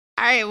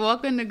right,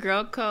 welcome to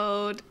Girl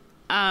Code.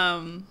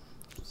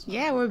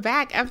 Yeah, we're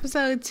back.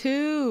 Episode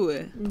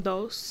 2.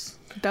 Dos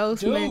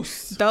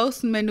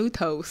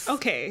minutos.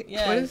 Okay.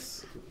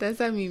 Yes. Does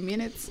that mean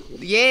minutes?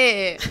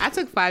 Yeah. I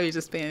took 5 years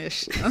of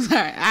Spanish. I'm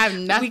sorry. I have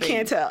nothing. We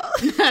can't tell.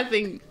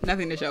 Nothing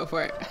to show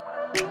for it.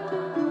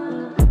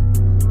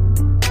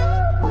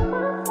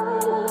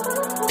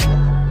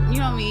 You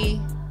know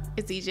me.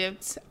 It's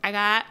Egypt. I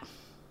got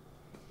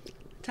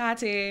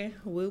Tati,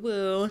 woo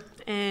woo,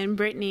 and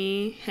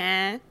Brittany.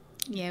 Huh?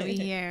 Yeah, we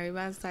here. We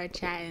about to start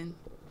chatting.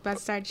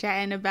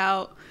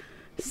 About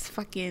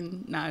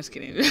fucking. No, I'm just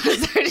kidding. We're about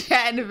to start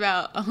chatting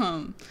about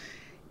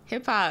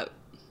hip hop.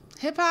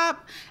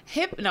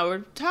 No,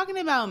 we're talking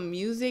about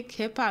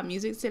hip hop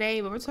music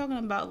today, but we're talking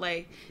about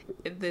like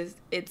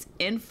its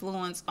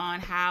influence on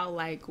how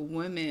like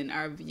women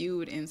are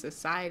viewed in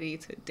society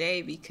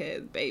today.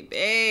 Because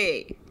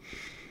baby,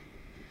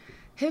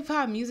 hip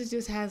hop music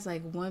just has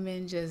like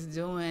women just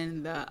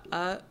doing the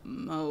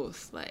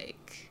utmost,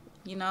 like,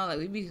 you know, like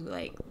we be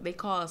like, they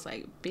call us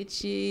like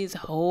bitches,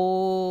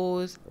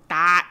 hoes,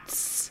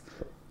 thoughts,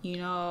 you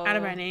know, out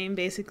of our name,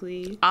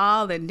 basically,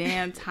 all the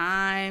damn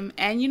time.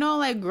 And you know,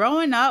 like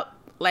growing up,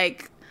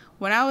 like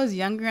when I was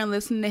younger and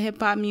listening to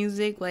hip hop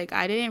music, like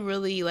I didn't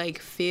really like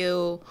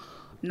feel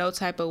no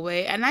type of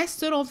way, and I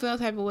still don't feel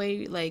type of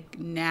way like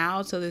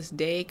now to this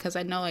day, because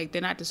I know like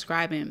they're not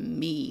describing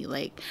me,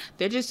 like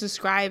they're just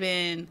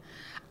describing,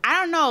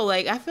 I don't know,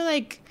 like I feel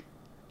like,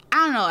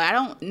 I don't know, I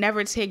don't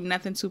never take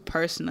nothing too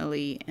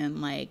personally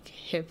in like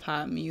hip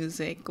hop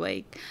music.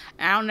 Like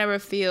I don't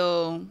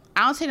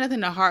take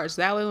nothing to heart,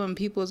 so that way when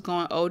people is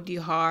going OD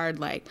hard,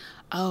 like,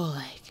 oh,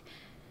 like,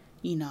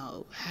 you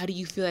know, how do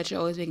you feel that you're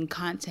always making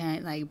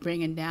content like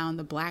bringing down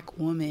the black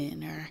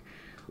woman, or,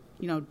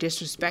 you know,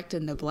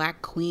 disrespecting the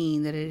black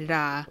queen,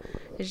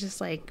 It's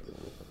just like,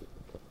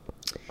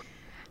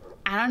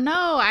 I don't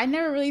know. I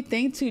never really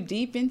think too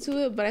deep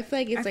into it, but I feel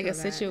like it's like a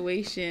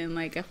situation.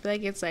 Like, I feel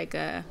like it's like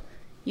a,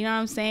 you know what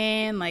I'm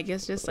saying? Like,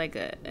 it's just like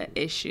a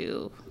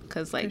issue.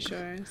 Cause like, for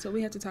sure. So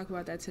we have to talk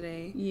about that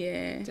today.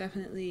 Yeah.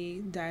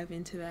 Definitely dive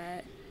into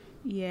that.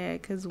 Yeah,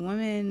 because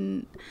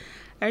women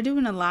are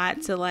doing a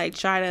lot to like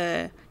try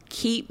to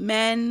keep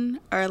men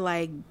or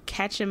like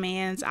catch a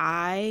man's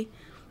eye,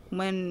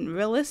 when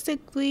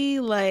realistically,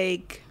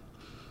 like,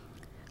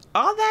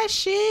 all that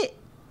shit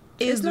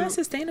is not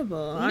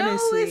sustainable,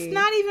 honestly. No, it's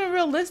not even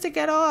realistic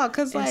at all,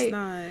 because like, it's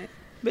not.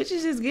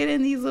 Bitches just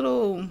getting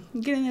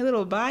their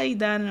little body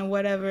done and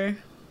whatever.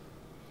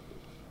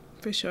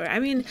 For sure. I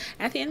mean,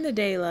 at the end of the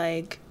day,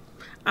 like,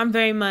 I'm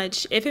very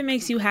much, if it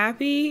makes you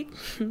happy,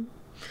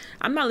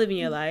 I'm not living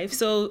your life,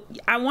 so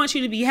I want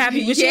you to be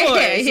happy with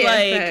yours. Yeah,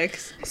 like,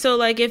 facts. So,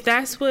 like, if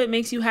that's what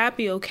makes you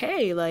happy,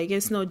 okay. Like,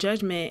 it's no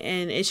judgment,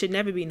 and it should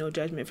never be no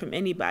judgment from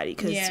anybody,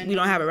 because we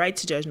don't have a right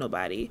to judge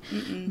nobody.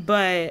 Mm-mm.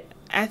 But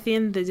at the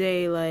end of the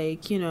day,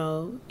 like, you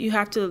know, you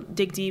have to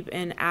dig deep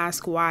and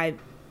ask why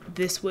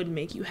this would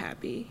make you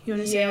happy. You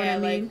understand what I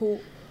mean?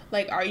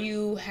 Like, are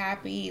you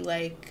happy?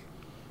 Like,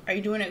 are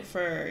you doing it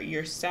for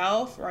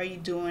yourself, or are you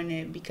doing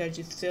it because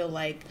you feel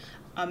like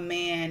a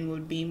man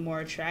would be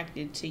more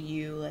attracted to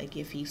you, like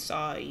if he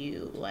saw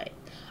you, like,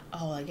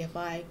 oh, like if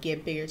I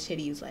get bigger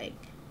titties, like,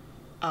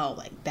 oh,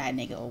 like that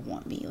nigga will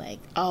want me, like,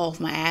 oh,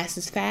 if my ass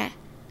is fat,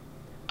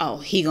 oh,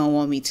 he gonna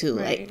want me too,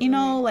 right, like, you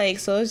know, like,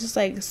 so it's just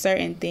like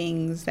certain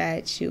things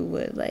that you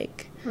would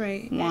like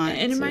want,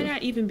 and it might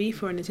not even be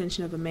for an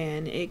intention of a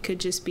man. It could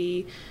just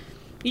be,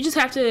 you just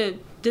have to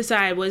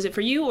decide, was it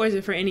for you or is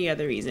it for any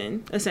other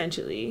reason,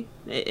 essentially.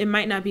 It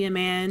might not be a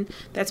man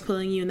that's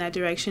pulling you in that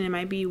direction. It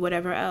might be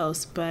whatever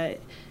else, but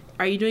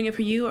are you doing it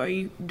for you, or are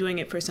you doing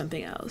it for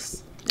something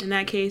else? In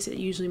that case, it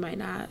usually might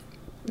not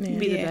be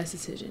the best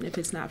decision if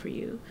it's not for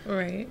you.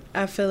 Right.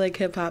 I feel like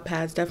hip-hop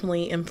has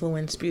definitely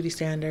influenced beauty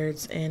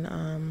standards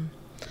in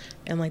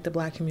like the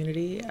black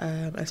community,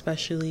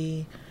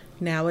 especially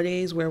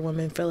nowadays, where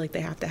women feel like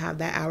they have to have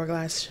that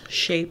hourglass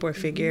shape or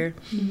figure,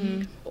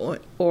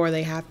 or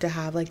they have to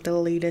have like the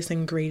latest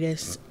and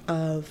greatest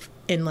of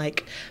in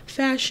like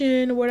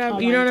fashion, whatever. Oh,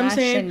 you know what I'm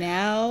saying?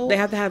 Chanel. They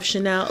have to have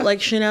Chanel.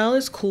 Like, Chanel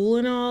is cool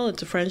and all.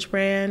 It's a French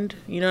brand.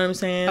 You know what I'm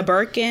saying? A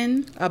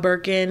Birkin.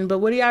 But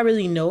what do y'all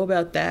really know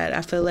about that?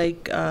 I feel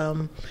like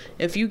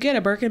if you get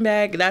a Birkin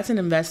bag, that's an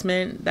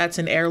investment. That's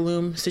an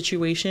heirloom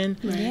situation.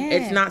 Right.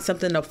 It's not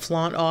something to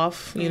flaunt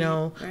off. You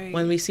know,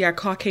 when we see our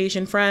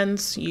Caucasian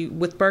friends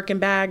with Birkin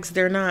bags,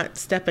 they're not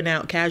stepping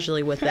out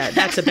casually with that.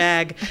 That's a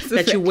bag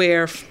that you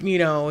wear. You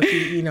know, if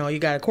you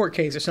got a court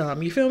case or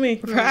something. You feel me?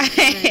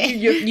 Right.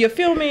 You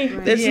feel me?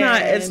 Right.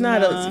 It's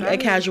not a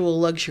casual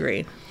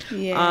luxury.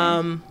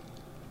 Yeah.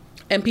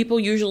 And people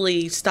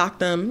usually stock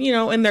them, you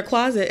know, in their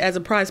closet as a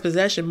prized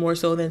possession, more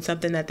so than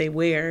something that they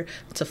wear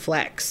to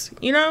flex,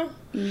 you know?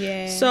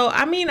 Yeah. So,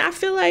 I mean, I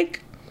feel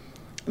like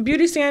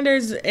beauty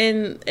standards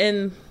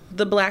in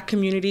the black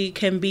community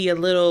can be a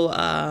little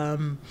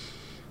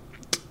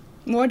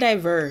more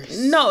diverse.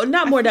 No,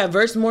 not more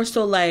diverse, more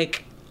so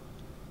like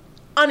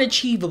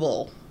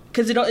unachievable.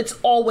 Because it's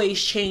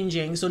always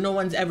changing, so no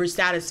one's ever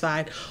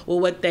satisfied with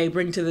what they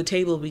bring to the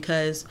table,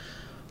 because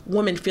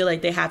women feel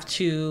like they have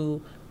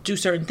to do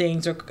certain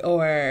things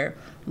or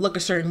look a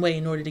certain way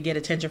in order to get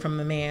attention from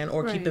a man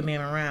or keep a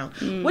man around,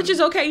 which is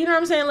okay. You know what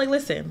I'm saying? Like,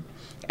 listen,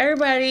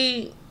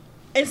 everybody,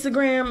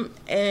 Instagram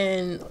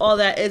and all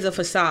that is a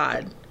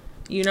facade.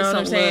 You know what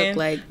I'm saying?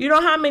 Like, you know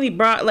how many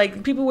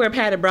people wear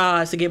padded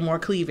bras to get more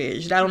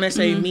cleavage. That don't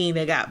necessarily mean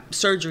they got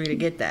surgery to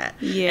get that.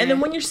 Yeah. And then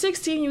when you're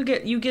 16,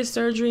 you get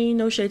surgery.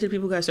 No shade to the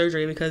people who got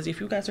surgery, because if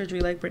you got surgery,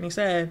 like Brittany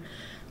said,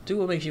 do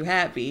what makes you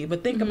happy.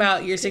 But think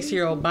about your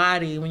 60-year-old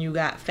body when you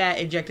got fat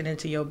injected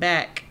into your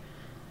back.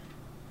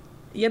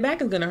 Your back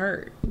is gonna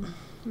hurt.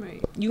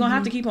 Right. You're gonna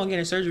have to keep on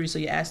getting surgery so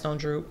your ass don't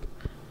droop.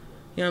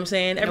 You know what I'm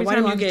saying? Every why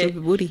time do I you have to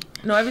do booty?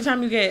 every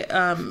time you get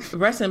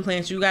breast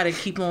implants, you got to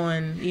keep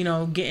on,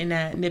 getting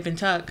that nip and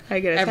tuck I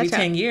get a every touch-up.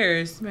 10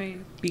 years. Right.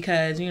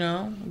 Because,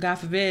 God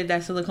forbid,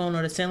 that silicone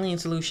or the saline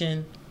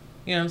solution,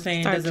 you know what I'm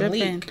saying, Start doesn't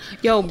dripping. leak.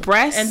 Yo,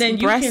 breast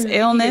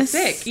illness.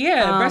 Get sick.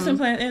 Yeah, breast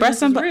implant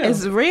illness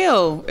is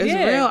real. It's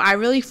Yeah. real. I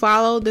really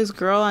followed this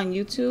girl on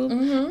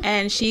YouTube,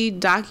 and she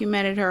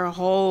documented her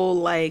whole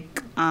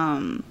like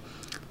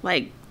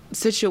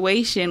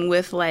situation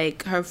with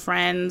like her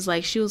friends.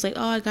 Like, she was like,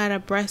 oh, I got a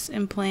breast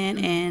implant,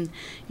 and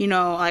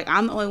like,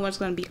 I'm the only one that's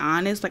gonna be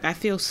honest, like, I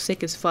feel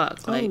sick as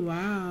fuck. Like, oh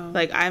wow.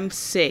 like, I'm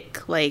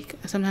sick. Like,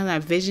 sometimes my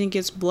vision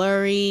gets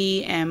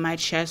blurry and my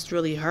chest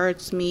really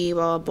hurts me,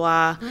 blah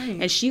blah blah. Right.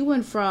 And she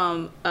went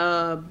from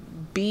a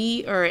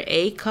B or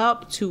A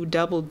cup to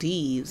double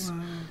D's.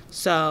 Wow.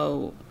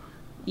 So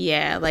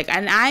yeah, like,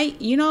 and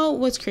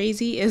what's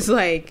crazy is,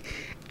 like,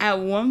 at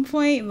one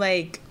point,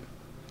 like,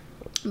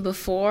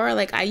 before,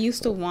 like, I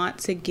used to want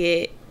to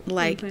get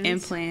like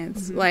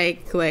implants.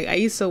 Like I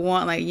used to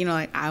want, like,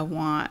 I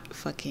want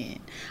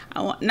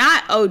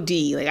not OD,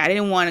 like, I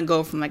didn't want to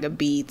go from like a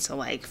B to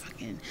like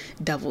fucking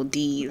double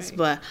D's,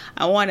 but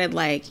I wanted,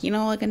 like,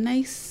 like a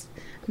nice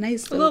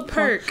little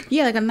perk. Plump,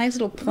 yeah, like a nice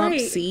little plump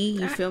C.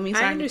 You feel me? So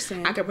I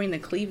understand. I could bring the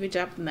cleavage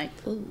up and, like,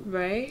 ooh.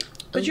 Right.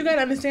 But you got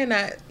to understand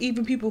that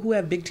even people who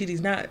have big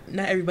titties, not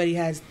everybody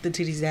has the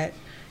titties that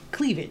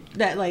cleavage,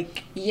 that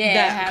like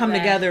that come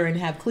together and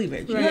have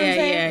cleavage. You know what I'm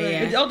saying?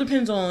 Yeah. It all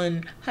depends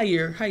on how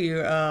your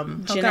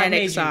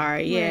genetics are.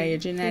 Yeah, your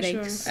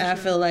genetics. Sure. I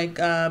feel like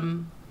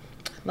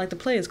the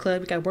Players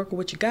Club, you got to work with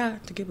what you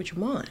got to get what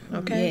you want.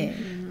 Okay. Yeah.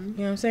 You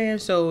know what I'm saying?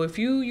 So if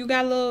you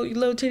got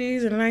little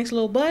titties and a nice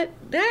little butt,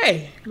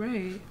 hey,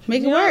 right,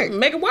 make it work.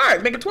 Make it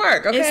work. Make it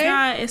twerk.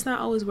 Okay. It's not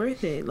always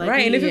worth it. Like,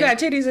 right. And if you got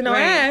titties and no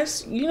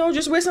ass,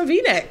 just wear some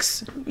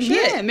V-necks.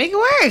 Yeah, make it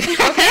work.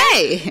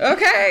 Okay.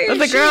 Okay. Let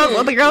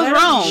the girls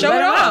roam. Show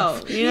it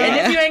off. Yeah. And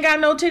if you ain't got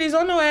no titties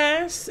or no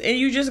ass, and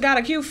you just got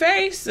a cute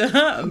face,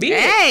 be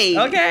it.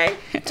 Okay.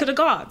 To the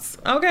gods.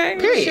 Okay.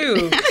 Period.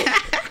 Shoot.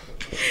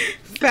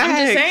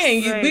 I'm just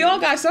saying, we all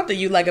got something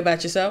you like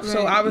about yourself. Right.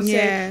 So I would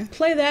say,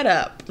 play that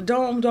up.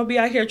 Don't be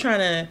out here trying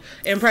to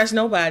impress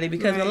nobody,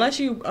 because unless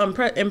you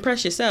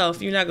impress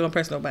yourself, you're not gonna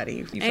impress nobody.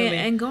 You feel me?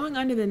 And going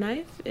under the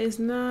knife is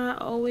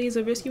not always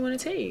a risk you want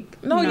to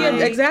take. No, yeah,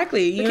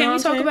 exactly. Can we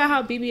talk about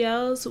how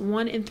BBLs,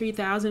 1 in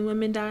 3,000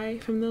 women die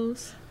from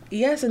those?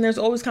 Yes, and there's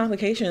always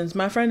complications.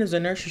 My friend is a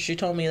nurse. She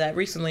told me that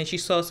recently she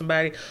saw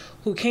somebody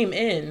who came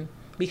in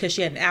because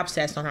she had an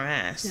abscess on her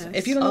ass. Yes.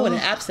 If you don't know what an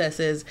abscess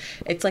is,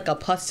 it's like a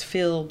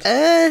pus-filled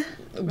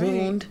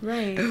wound.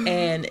 Right.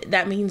 And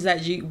that means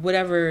that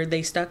whatever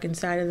they stuck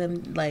inside of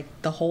them, like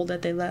the hole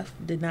that they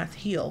left, did not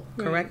heal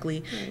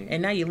correctly. Right.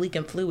 And now you're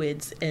leaking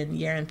fluids and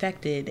you're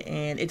infected.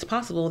 And it's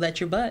possible that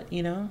your butt,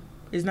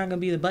 is not going to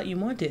be the butt you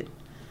wanted.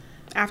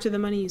 After the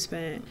money you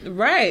spent.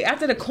 Right.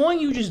 After the coin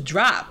you just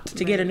dropped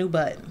to get a new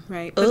butt.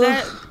 Right.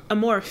 But a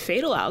more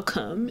fatal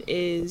outcome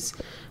is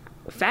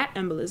fat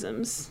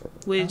embolisms,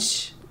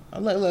 which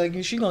look,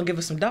 she's gonna give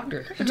us some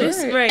doctor. Just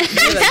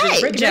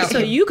so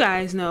you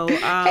guys know,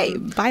 hey,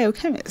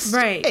 biochemist.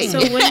 Right. Hey. So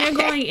when you're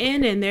going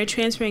in and they're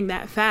transferring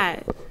that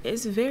fat,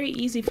 it's very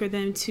easy for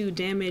them to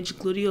damage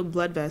gluteal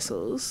blood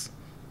vessels.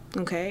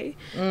 Okay.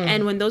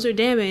 And when those are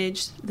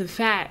damaged, the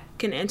fat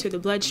can enter the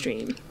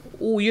bloodstream.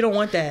 Ooh, you don't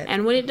want that.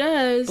 And when it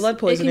does, blood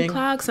poisoning, it can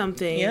clog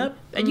something. Yep.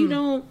 And you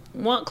don't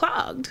want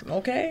clogged.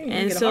 Okay.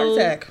 And get so a heart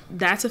attack.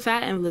 That's a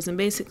fat embolism,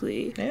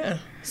 basically. Yeah.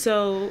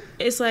 So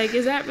it's like,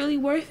 is that really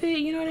worth it?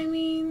 You know what I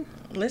mean?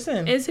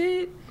 Listen. Is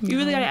it? You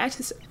really gotta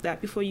ask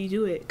that before you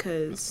do it,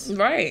 cause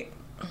right.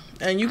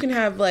 And you can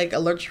have like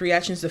allergic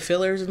reactions to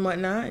fillers and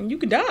whatnot, and you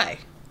could die.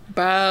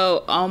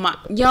 Bro, oh my,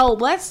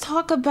 let's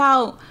talk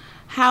about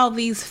how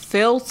these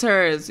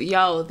filters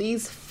on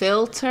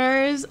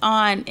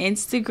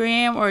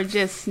Instagram or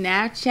just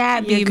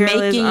Snapchat be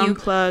making you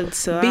unplugged,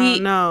 so I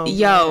don't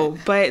know.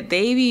 But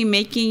they be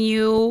making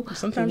you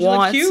sometimes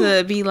want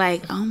to be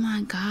like, oh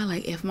my god,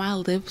 like if my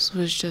lips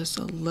was just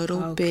a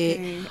little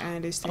bit, I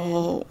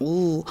understand.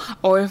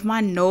 Or if my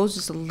nose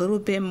was a little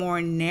bit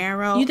more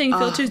narrow. You think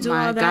filters do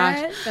all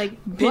that? Like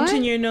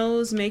pinching your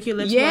nose, make your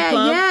lips more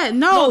plump? Yeah,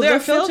 no, there the are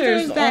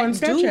filters that on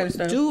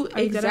Snapchat do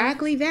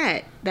exactly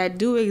that. That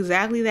do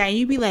exactly that. And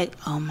you be like,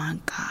 oh my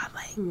god,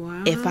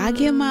 like if I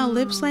get my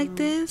lips like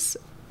this,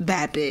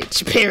 that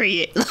bitch,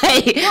 period.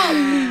 Like,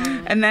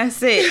 and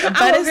that's it.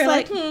 But it's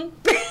like,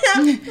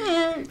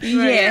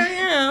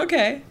 yeah,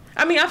 okay.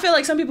 I mean, I feel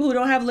like some people who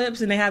don't have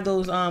lips and they have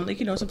those, like,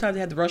 you know, sometimes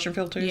they have the Russian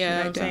filters, you know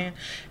what I'm saying?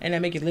 And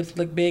that make your lips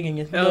look big and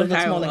your nose look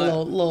small like a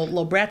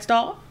little Bratz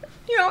doll.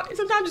 You know,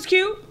 sometimes it's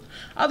cute.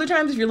 Other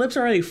times, if your lips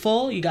are already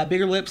full, you got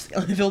bigger lips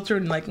on the filter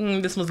and like,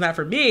 this one's not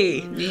for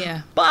me.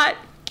 Yeah. But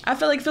I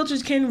feel like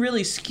filters can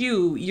really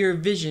skew your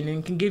vision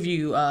and can give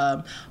you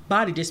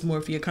body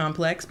dysmorphia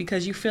complex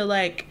because you feel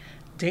like,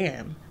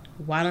 damn,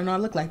 why don't I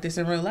look like this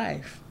in real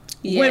life?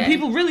 Yeah. When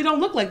people really don't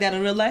look like that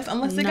in real life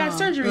unless they got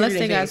surgery. Unless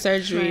they got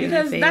surgery.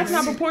 Because that's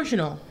not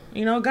proportional.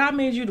 You know, God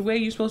made you the way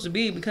you're supposed to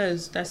be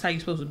because that's how you're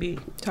supposed to be.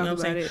 Talk you know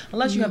what I'm saying?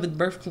 Unless you have a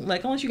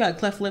unless you got a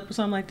cleft lip or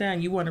something like that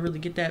and you want to really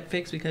get that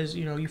fixed because,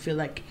 you know, you feel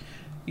like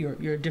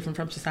you're different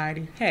from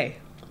society. Hey,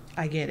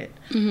 I get it.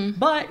 Mm-hmm.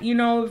 But, you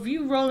know, if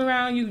you roll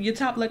around, your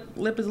top lip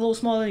is a little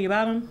smaller than your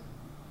bottom,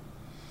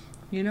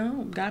 you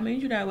know, God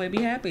made you that way.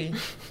 Be happy.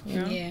 You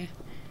know? Yeah.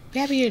 Be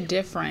happy you're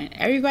different.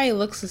 Everybody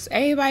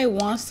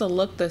wants to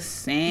look the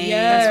same.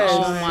 Yes.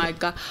 Oh my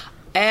God.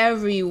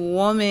 Every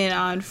woman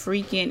on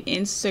freaking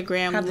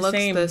Instagram looks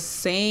the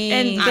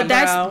same. And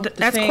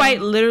that's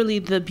quite literally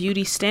the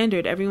beauty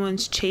standard.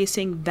 Everyone's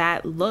chasing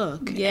that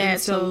look. Yeah,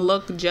 to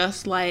look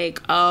just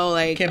like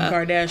Kim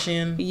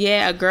Kardashian.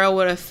 Yeah, a girl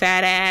with a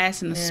fat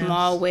ass and a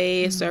small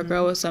waist, or a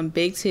girl with some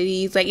big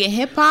titties. Like in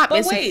hip hop,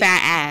 it's a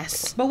fat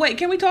ass. But wait,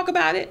 can we talk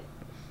about it?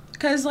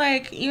 Because,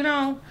 like, you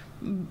know,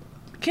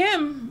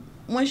 Kim,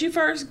 when she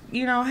first,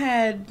 you know,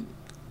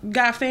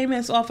 got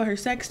famous off of her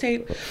sex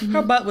tape,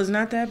 her butt was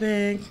not that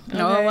big. Okay?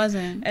 No, it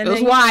wasn't. And it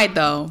was wide,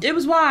 though. It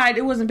was wide.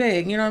 It wasn't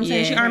big. You know what I'm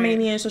saying? She's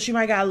Armenian, so she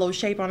might got a little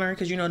shape on her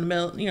because, you know, in the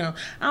middle, you know,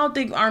 I don't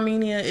think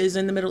Armenia is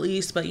in the Middle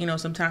East, but, you know,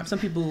 sometimes some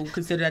people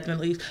consider that the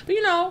Middle East. But,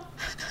 you know,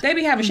 they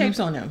be having shapes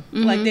on them.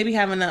 Like, they be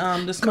having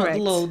the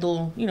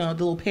little, you know,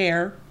 the little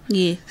pear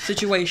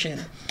situation.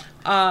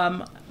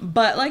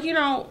 But, like, you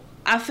know,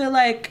 I feel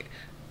like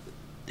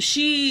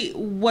she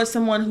was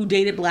someone who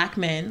dated black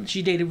men.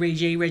 She dated Ray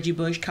J, Reggie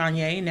Bush,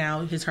 Kanye.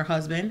 Now he's her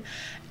husband,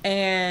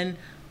 and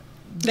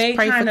they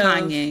pray kind for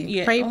of Kanye.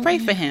 Yeah, pray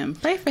for him.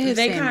 Pray for his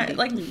family. Kind of,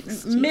 like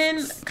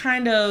men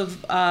kind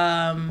of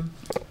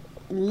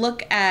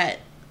look at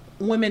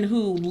women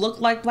who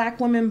look like black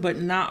women but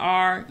not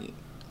are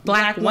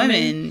black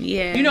women.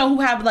 Yeah, you know,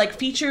 who have like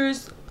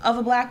features of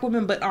a black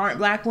woman but aren't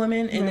black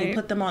women, and they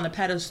put them on a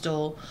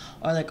pedestal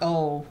or like,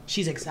 oh,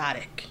 she's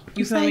exotic.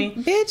 You feel me,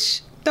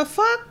 bitch? The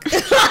fuck? Like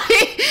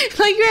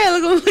you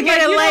gotta look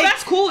at it like,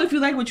 that's cool if you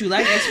like what you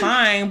like, that's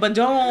fine, but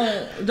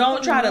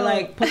don't try to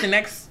like put the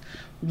next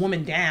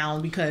woman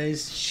down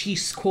because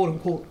she's quote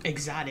unquote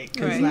exotic.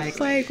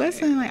 Like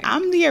listen, like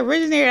I'm the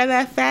originator of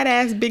that fat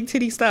ass big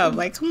titty stuff.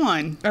 Like, come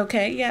on.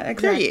 Okay, yeah,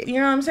 exactly. Period. You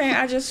know what I'm saying?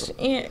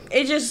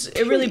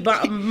 It really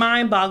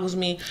mind boggles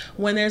me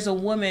when there's a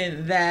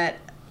woman that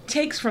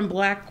takes from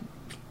black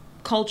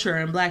culture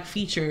and black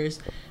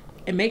features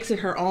and makes it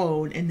her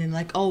own, and then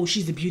like, oh,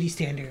 she's the beauty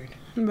standard.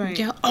 Right.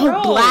 Yeah.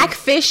 Oh,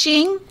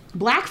 blackfishing.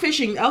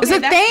 Blackfishing. Okay, it's a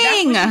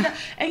thing.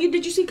 And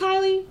did you see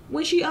Kylie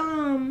when she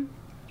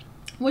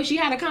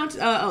had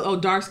a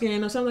dark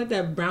skin or something like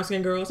that, brown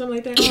skin girl or something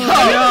like that?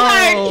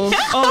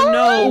 Oh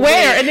no!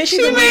 Where? And then she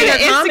made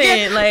a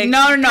comment like,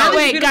 no.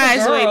 Wait,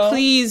 guys, wait!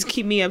 Please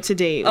keep me up to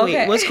date. Okay.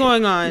 Wait, what's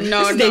going on?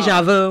 No,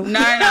 deja vu.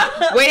 No.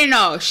 Wait,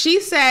 no.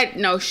 She said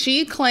no.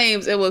 She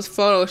claims it was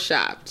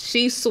photoshopped.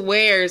 She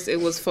swears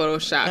it was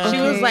photoshopped.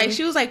 Okay.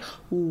 She was like,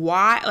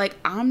 why? Like,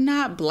 I'm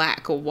not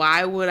black.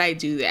 Why would I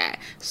do that?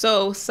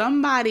 So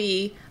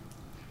somebody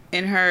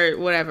in her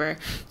whatever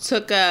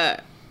took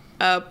a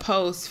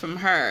post from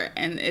her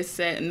and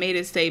made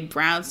it say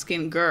brown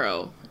skin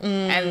girl,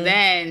 and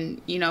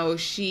then, you know,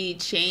 she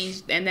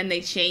changed, and then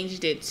they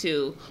changed it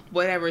to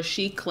whatever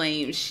she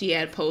claimed she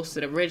had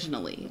posted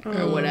originally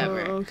or whatever.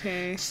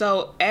 Okay.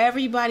 So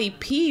everybody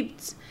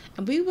peeped,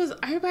 and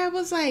everybody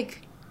was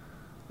like,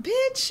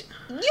 bitch,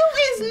 you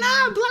is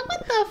not black.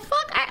 What the fuck?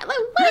 What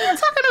are you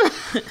talking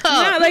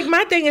about? No, like,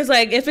 my thing is,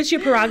 like, if it's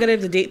your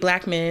prerogative to date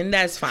black men,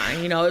 that's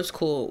fine. You know, it's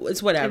cool.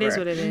 It's whatever. It is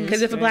what it is.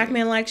 Because if a black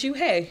man likes you,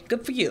 hey,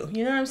 good for you.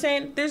 You know what I'm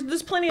saying?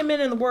 There's plenty of men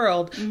in the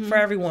world for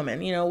every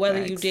woman. You know,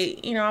 whether you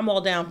date, you know,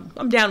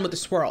 I'm down with the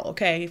swirl,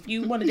 okay? If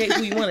you want to date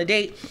who you want to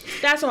date,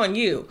 that's on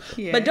you.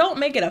 Yeah. But don't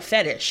make it a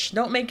fetish.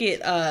 Don't make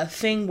it a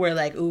thing where,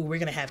 like, ooh, we're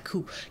going to have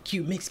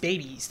cute mixed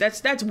babies.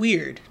 That's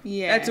weird.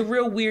 Yeah. That's a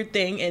real weird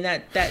thing, and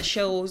that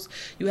shows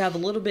you have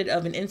a little bit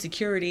of an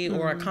insecurity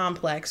or a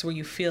complex where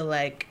you feel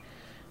like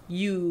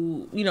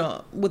you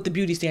know, with the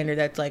beauty standard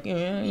that's like, like,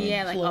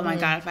 oh my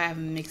God, if I have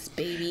a mixed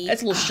baby,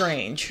 that's a little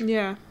strange.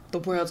 Yeah, the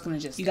world's gonna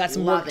just, you got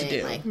some work to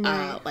do,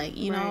 like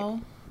you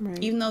know,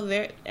 even though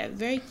they're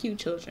very cute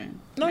children.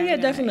 No, yeah,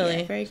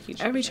 definitely. Yeah, very cute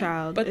children. Every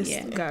child, but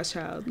it's God's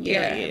child.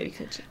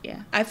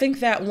 Yeah. I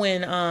think that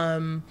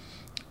when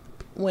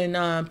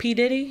P.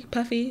 Diddy,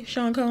 Puffy,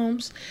 Sean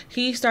Combs,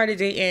 he started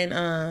dating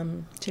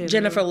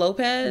Jennifer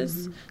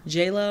Lopez,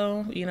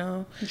 J-Lo, you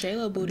know.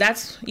 J-Lo booty.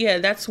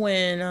 That's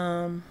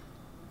when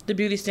the the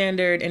beauty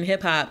standard in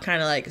hip hop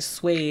kind of like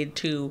swayed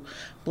to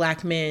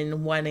black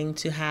men wanting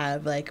to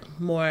have like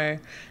more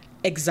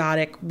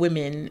exotic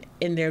women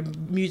in their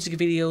music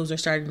videos, or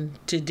starting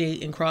to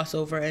date and cross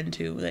over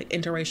into like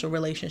interracial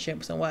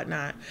relationships and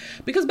whatnot.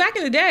 Because back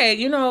in the day,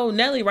 you know,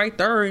 Nelly right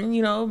there, and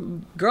you know,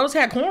 girls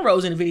had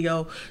cornrows in the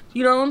video.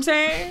 You know what I'm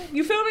saying?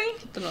 You feel me?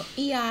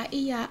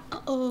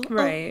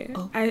 Right.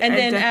 And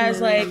then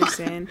as like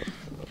understand.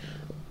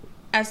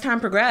 as time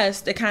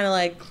progressed, it kind of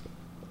like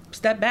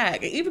stepped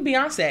back. Even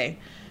Beyonce,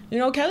 you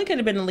know, Kelly could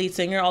have been the lead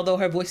singer, although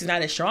her voice is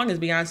not as strong as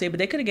Beyonce, but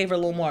they could have gave her a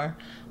little more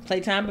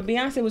playtime. But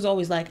Beyonce was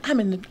always like, I'm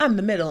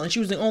the middle, and she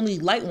was the only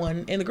light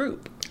one in the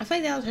group. I feel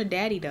like that was her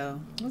daddy though.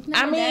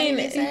 I mean,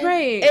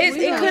 right.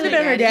 It could have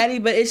been her daddy,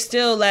 but it's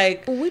still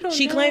like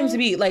she know. claims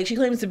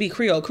to be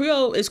Creole.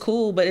 Creole is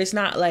cool, but it's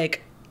not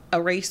like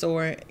a race,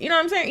 or you know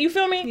what I'm saying? You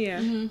feel me? Yeah.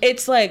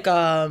 It's like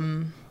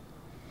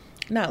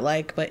not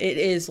like, but it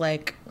is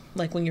like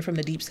when you're from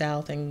the deep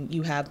south and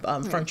you have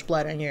French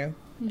blood in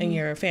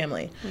your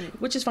family,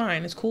 which is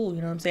fine. It's cool, you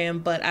know what I'm saying?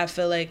 But I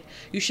feel like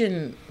you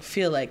shouldn't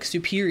feel like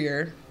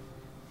superior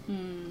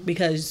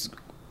because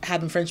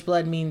having French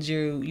blood means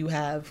you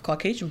have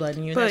Caucasian blood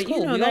in you. And But that's cool.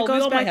 you know, that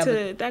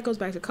goes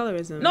back to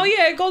colorism. No,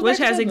 yeah, it goes which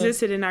back to has colorism.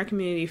 Existed in our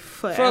community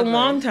forever. For a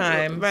long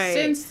time. Right.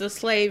 Since the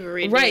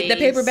slavery Right, the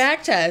days. paper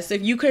bag test.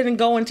 If you couldn't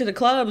go into the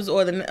clubs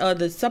or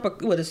the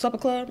supper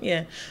club,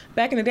 yeah.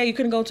 Back in the day, you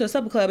couldn't go to a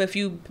supper club if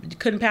you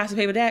couldn't pass the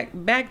paper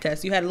bag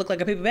test. You had to look like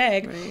a paper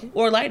bag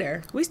or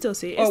lighter. We still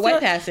see it. Or It's white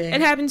still- passing.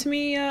 It happened to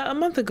me a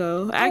month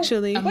ago,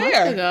 actually. A Where?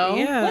 month ago.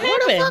 Yeah. What Where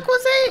the happened? fuck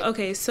was it?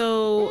 Okay,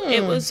 so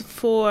it was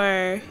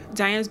for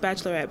Diane's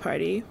bachelorette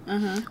party.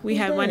 We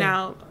had went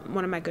out.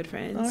 One of my good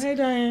friends. Oh, hey,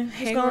 Diane. What's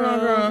Hey, going on,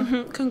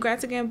 girl?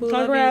 Congrats again, boo.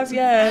 Congrats,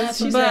 yes.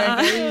 She She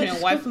said, said, you know,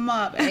 wipe them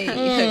up.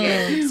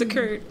 Hey,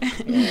 Secured.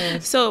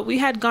 So we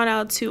had gone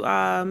out to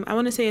I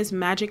want to say it's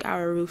Magic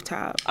Hour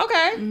Rooftop,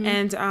 okay.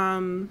 and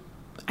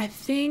I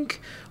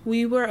think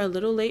we were a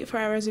little late for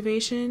our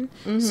reservation.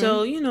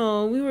 So you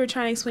know we were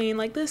trying to explain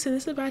like, listen,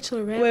 this is a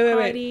bachelorette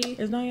party. Wait.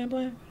 Is Diane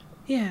playing?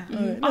 Yeah,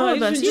 All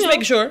of us. Just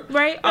making sure.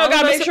 right? I All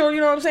gotta of make us- sure, you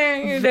know what I'm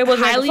saying? They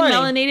wasn't highly funny.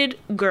 melanated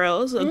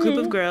girls, a group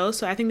of girls.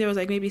 So I think there was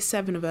like maybe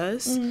 7 of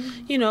us.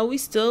 You know, we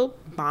still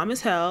bomb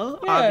as hell,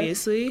 Yeah.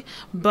 obviously,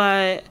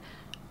 but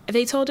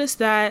they told us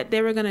that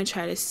they were gonna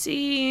try to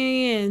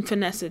see and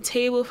finesse a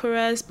table for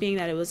us, being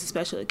that it was a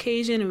special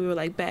occasion, and we were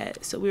like,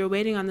 bet. So we were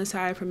waiting on the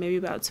side for maybe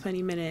about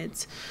 20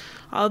 minutes.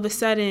 All of a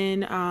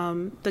sudden,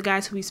 the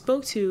guys who we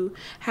spoke to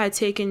had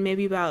taken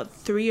maybe about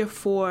 3 or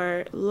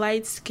 4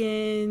 light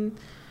skin,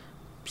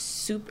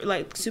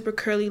 super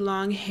curly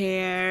long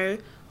hair,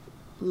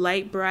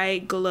 light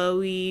bright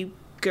glowy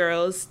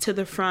girls to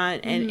the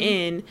front and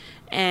in,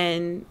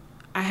 and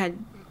I had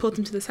pulled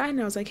them to the side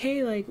and I was like,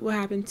 hey, like, what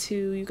happened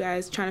to you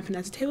guys trying to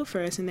finesse a table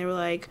for us? And they were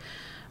like,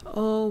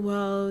 oh,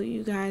 well,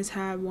 you guys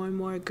had one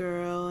more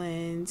girl,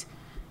 and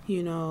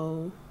you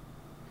know,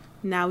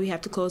 now we have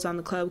to close down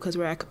the club because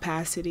we're at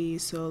capacity,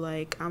 so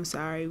like, I'm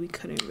sorry, we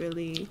couldn't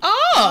really.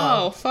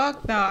 Oh,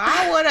 fuck no.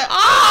 I would have.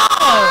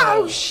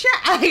 Oh, shit.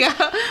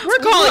 we're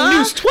calling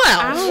News 12.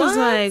 I was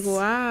like,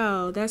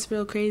 wow, that's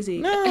real crazy.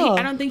 No.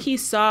 I don't think he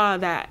saw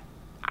that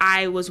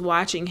I was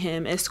watching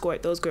him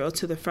escort those girls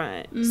to the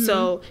front.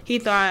 So he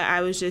thought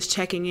I was just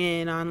checking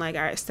in on like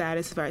our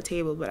status of our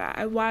table, but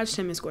I watched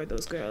him escort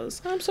those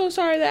girls. I'm so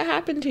sorry that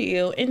happened to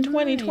you in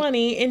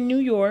 2020 in New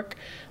York.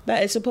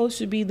 That is supposed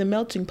to be the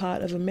melting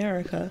pot of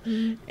America.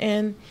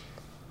 And,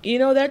 you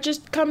know, that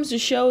just comes to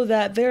show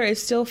that there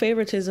is still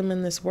favoritism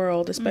in this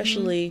world,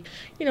 especially,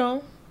 you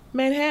know,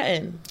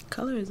 Manhattan.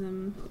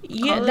 Colorism.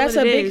 Yeah, Call it that's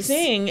what a it big is.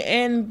 thing.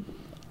 And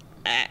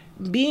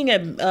being a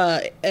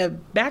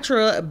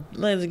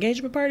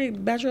engagement party,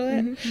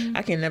 bachelorette,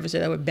 I can never say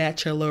that word,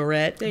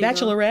 bachelorette. There you go.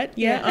 Bachelorette,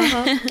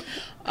 yeah.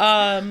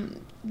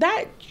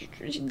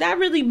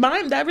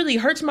 That really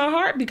hurts my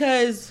heart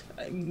because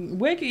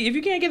if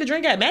you can't get a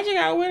drink at Magic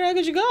Hour, where the hell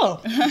could you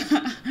go?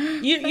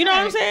 you know what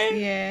I'm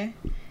saying? Yeah.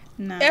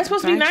 No. That's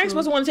supposed to be nice. Factual.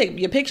 Supposed to want to take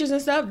your pictures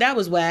and stuff. That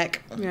was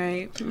whack.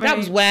 Right. That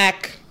was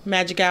whack.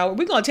 Magic Hour.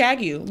 We're gonna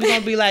tag you. We're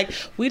gonna be like,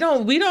 we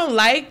don't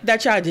like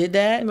that y'all did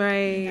that.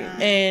 Right.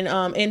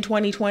 And in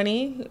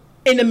 2020,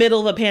 in the middle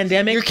of a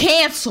pandemic, You're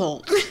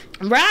canceled.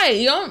 right?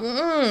 You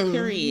don't.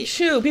 Period.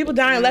 Shoot, people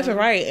dying left and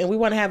right, and we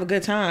want to have a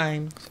good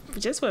time.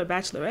 Just for a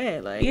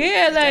bachelorette, like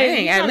Yeah, like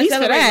Dang, at at least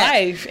least for that.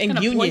 life and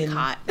Gonna union.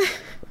 boycott.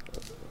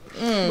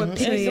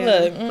 It's- yeah.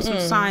 look, Put some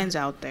signs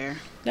out there.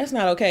 that's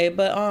not okay.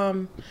 But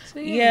So,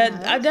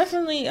 yeah, I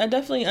definitely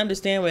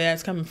understand where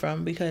that's coming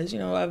from because you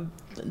know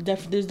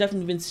there's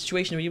definitely been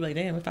situations where you're like,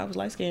 damn, if I was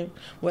light skinned,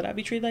 would I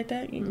be treated like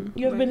that? You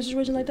ever been in a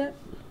situation like that?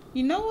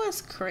 You know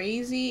what's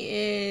crazy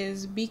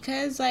is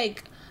because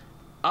like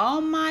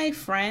all my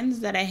friends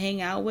that I hang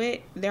out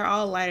with, they're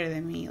all lighter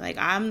than me. Like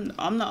I'm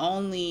the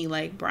only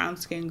like brown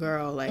skinned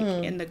girl like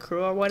in the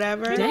crew or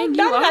whatever. Dang,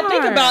 Now you that I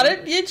think are. about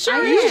it, it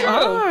sure You is true.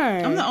 are.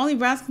 I'm the only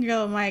brown skinned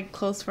girl in my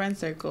close friend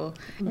circle.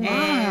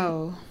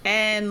 Wow.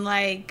 And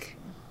like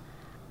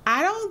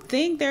I don't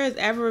think there's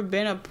ever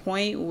been a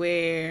point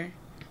where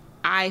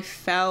I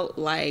felt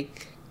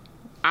like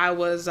I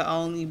was the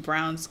only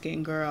brown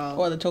skinned girl.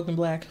 Or the token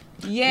black.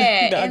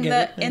 Yeah,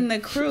 No, in the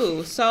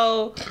crew.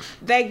 So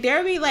like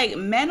there be like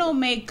men will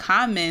make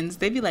comments.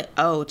 They be like,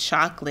 "Oh,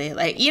 chocolate,"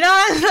 like you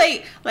know,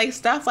 like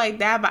stuff like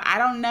that. But I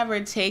don't never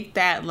take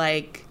that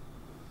like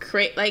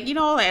like you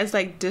know as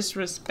like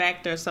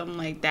disrespect or something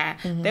like that.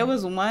 Mm-hmm. There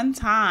was one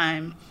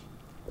time.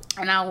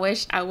 And I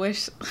wish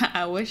Taylor's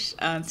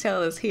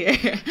here.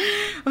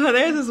 Well,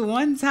 there's this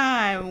one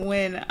time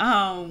when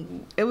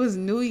it was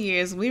New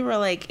Year's. We were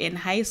like in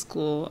high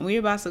school and we were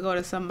about to go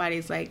to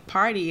somebody's like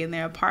party in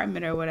their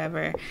apartment or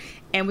whatever.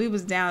 And we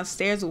was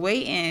downstairs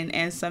waiting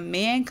and some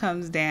man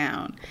comes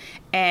down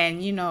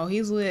and you know,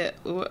 he's with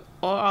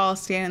all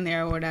standing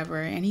there or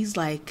whatever and he's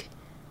like,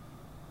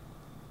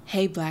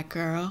 "Hey, black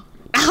girl."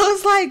 I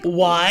was like,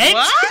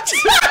 What?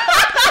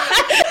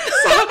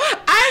 So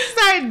I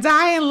started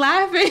dying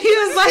laughing. He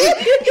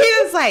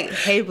was like,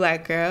 "Hey,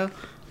 black girl,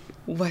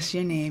 what's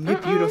your name? You're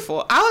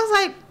beautiful." I was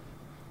like,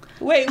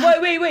 Wait.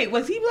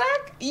 Was he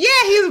black? "Yeah,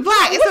 he's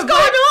black." What's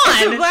going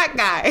on? It's a black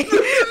guy.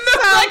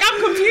 Like,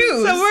 I'm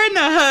confused. So we're in the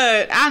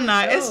hood. I don't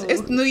know.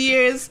 It's New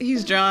Year's.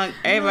 He's drunk.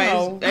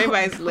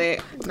 Everybody's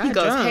lit. He Not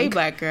goes, drunk. "Hey,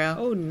 black girl."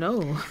 Oh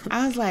no.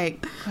 I was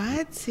like,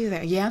 "What?" He was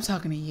like, "Yeah, I'm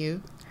talking to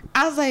you."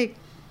 I was like,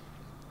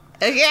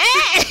 "Okay."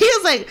 He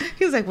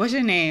was like, "What's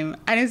your name?"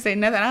 I didn't say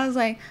nothing. I was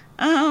like,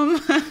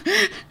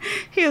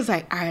 he was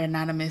like, "All right,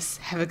 anonymous,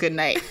 have a good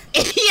night."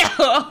 Yo,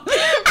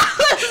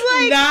 I was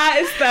like, Nah,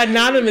 it's the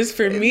anonymous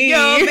for me.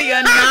 yo, the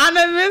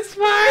anonymous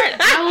part.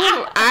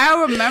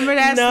 I remember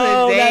that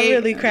No, to the that day.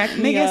 really cracked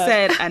me Nigga up.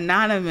 said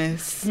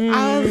anonymous.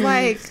 I was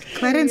like,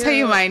 I didn't tell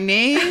you my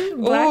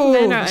name. Black Ooh.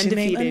 men are What's your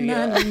name? undefeated. yo.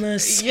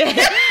 Anonymous. Yeah,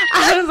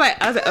 I was like,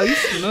 "Oh, you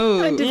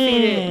smooth,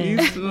 Undefeated.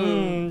 you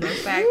smooth." In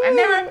fact, I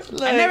never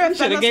you felt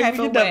shoulda no gave type me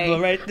your of way.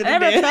 number right then I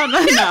and never there.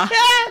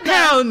 felt no.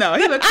 Hell no,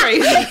 he looked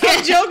crazy.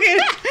 I'm joking.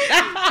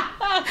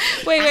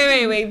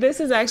 Wait. This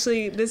is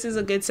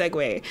a good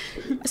segue.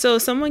 So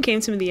someone came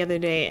to me the other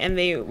day and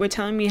they were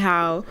telling me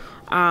how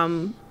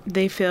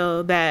they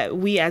feel that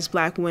we as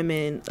black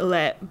women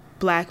let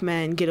black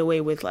men get away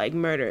with like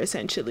murder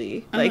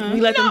essentially. Like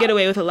we let them get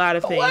away with a lot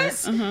of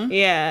things.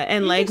 Yeah,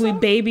 and like we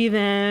baby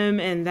them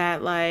and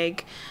that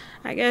like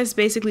I guess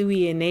basically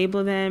we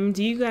enable them.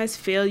 Do you guys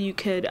feel you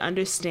could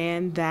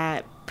understand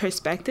that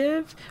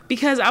perspective?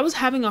 Because I was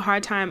having a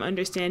hard time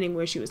understanding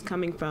where she was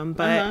coming from,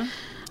 but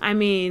I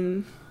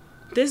mean,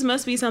 this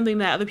must be something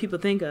that other people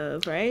think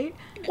of, right?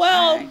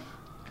 Well,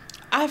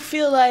 I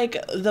feel like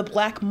the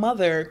black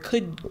mother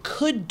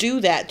could do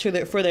that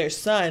for their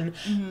son,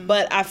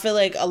 but I feel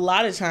like a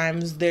lot of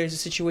times there's a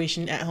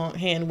situation at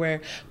hand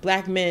where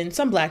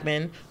some black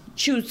men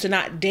choose to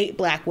not date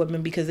black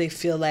women because they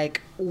feel like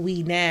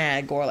we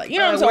nag or like you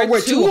know what I'm saying,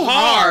 we're too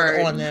hard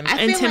on them. I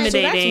feel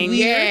Intimidating. Like,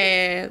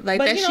 yeah, like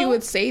But, that you she know-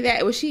 would say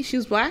that. She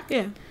was black?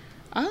 Yeah.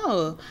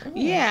 Oh,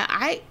 yeah.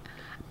 I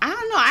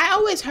don't know. I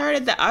always heard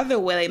it the other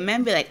way. Like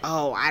men be like,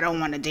 "Oh, I don't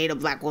want to date a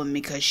black woman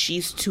because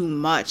she's too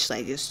much.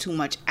 Like there's too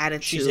much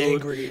attitude She's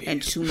angry.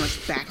 and too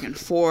much back and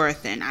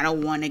forth, and I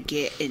don't want to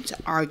get into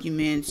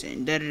arguments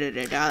and da da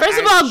da da." First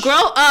of all,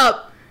 grow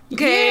up.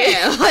 Okay.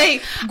 yeah,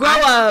 like Grow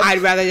up. I'd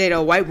rather date a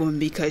white woman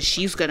because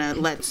she's gonna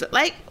like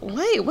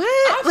wait,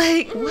 what?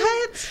 Like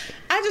what?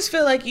 I just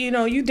feel like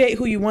you date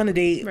who you want to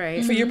date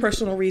Right. for your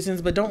personal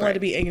reasons, but don't let Right. it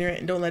be ignorant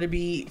and don't let it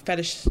be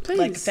fetish Please.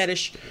 like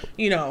fetish.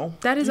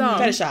 That is all.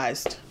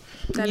 Fetishized.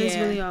 That is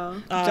Yeah. really all.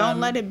 Don't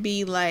let it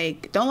be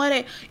like,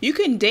 you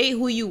can date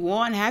who you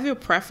want, have your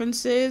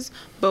preferences,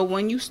 but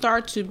when you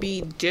start to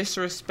be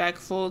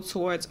disrespectful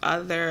towards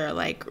other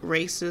like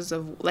races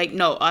of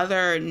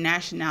other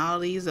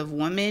nationalities of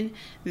women,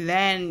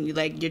 then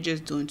like you're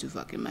just doing too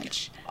fucking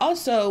much.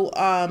 Also,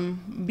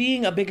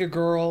 being a bigger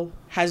girl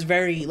has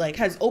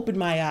opened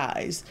my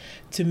eyes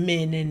to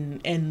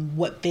men and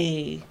what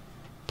they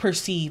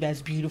perceive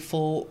as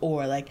beautiful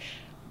or like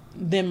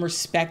them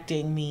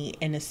respecting me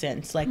in a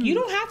sense. Like you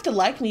don't have to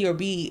like me or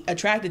be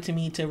attracted to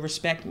me to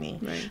respect me.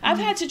 Right. I've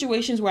had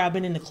situations where I've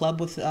been in the club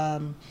with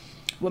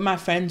my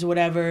friends or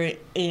whatever,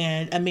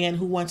 and a man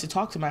who wants to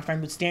talk to my friend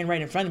would stand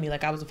right in front of me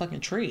like I was a fucking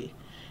tree.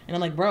 And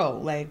I'm like, bro,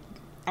 like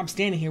I'm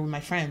standing here with my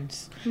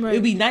friends. Right. It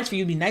would be nice for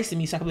you to be nice to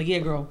me, so I could be like, yeah,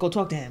 girl, go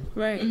talk to him.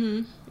 Right.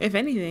 If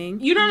anything.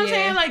 You know what I'm Yeah.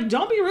 saying? Like,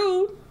 don't be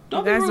rude.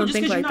 Don't be Guys rude don't just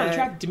think because you're like not that.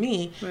 attracted to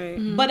me.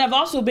 Right. But I've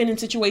also been in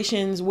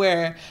situations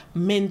where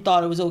men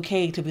thought it was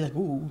okay to be like,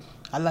 ooh,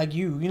 I like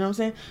you. You know what I'm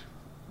saying?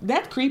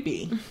 That's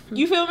creepy.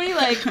 You feel me?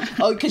 Like,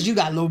 oh, because you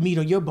got a little meat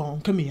on your bone.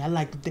 Come here. I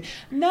like the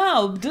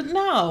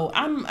No.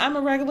 I'm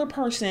a regular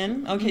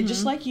person, okay,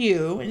 just like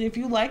you. And if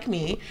you like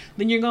me,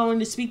 then you're going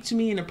to speak to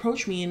me and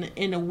approach me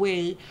in a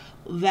way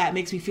that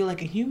makes me feel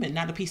like a human,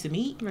 not a piece of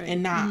meat. Right.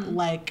 And not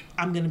like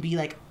I'm going to be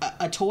like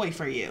a toy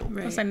for you.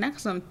 Right. It's like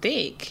next I'm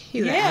thick.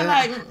 He's Yeah,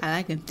 like, like- I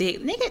like him thick.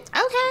 Nigga,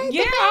 okay.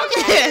 Yeah,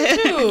 okay,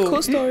 too.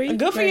 Cool story.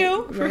 Good for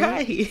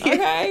Right. you. Right.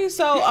 Okay,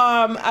 so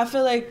I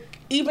feel like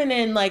even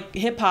in like the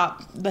hip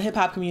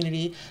hop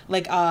community,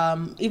 like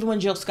even when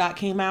Jill Scott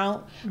came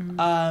out,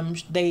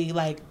 they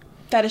like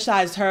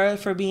fetishized her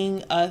for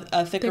being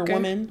a thicker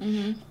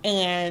woman,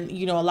 and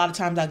a lot of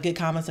times I get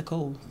comments like,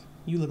 "Oh,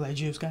 you look like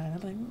Jill Scott.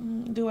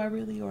 I'm like, do I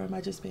really, or am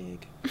I just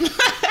big?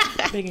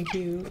 Big and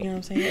cute, you know what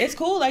I'm saying? It's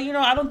cool. Like, you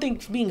know, I don't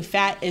think being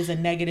fat is a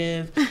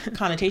negative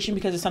connotation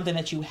because it's something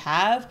that you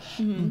have.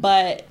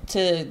 But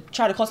to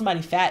try to call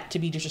somebody fat to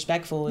be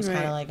disrespectful is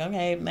kind of like,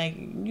 okay, like,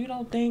 you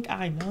don't think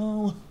I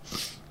know?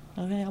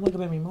 Okay, I wake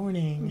up every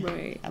morning.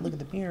 Right. I look at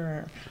the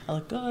mirror. I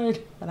look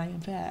good, but I am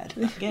fat.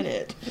 I get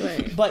it.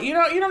 Right. But you know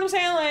what I'm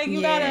saying? Like,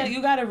 you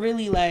gotta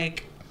really,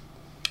 like,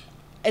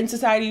 in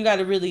society, you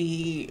gotta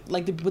really,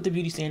 like, with the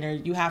beauty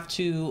standard, you have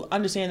to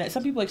understand that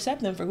some people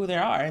accept them for who they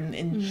are,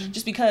 and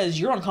just because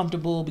you're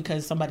uncomfortable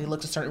because somebody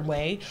looks a certain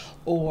way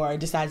or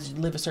decides to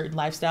live a certain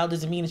lifestyle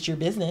doesn't mean it's your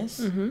business.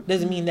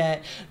 Doesn't mean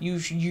that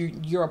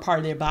you're a part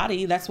of their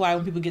body. That's why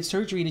when people get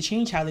surgery to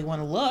change how they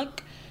want to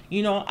look,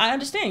 you know, I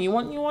understand. You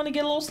want to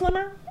get a little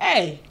slimmer?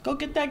 Hey, go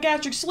get that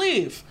gastric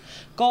sleeve.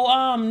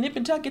 Go nip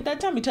and tuck, get that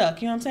tummy tuck.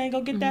 You know what I'm saying?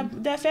 Go get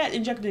that fat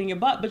injected in your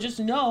butt. But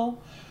just know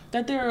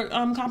that there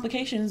are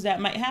complications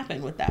that might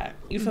happen with that.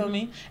 You feel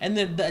me? And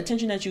the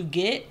attention that you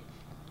get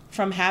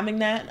from having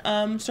that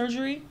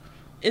surgery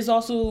is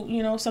also,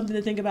 you know, something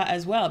to think about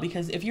as well.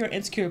 Because if you're an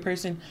insecure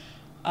person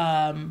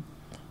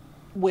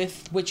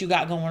with what you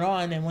got going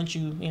on, and once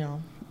you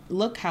know,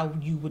 look how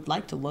you would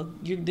like to look,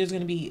 there's going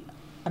to be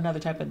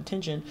another type of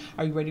attention.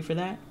 Are you ready for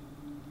that?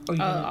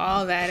 Or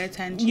all that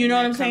attention. You know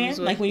what I'm saying?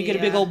 Like when you get a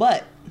big old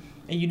butt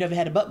and you never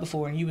had a butt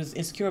before and you was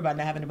insecure about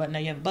not having a butt. Now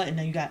you have a butt and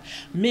now you got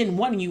men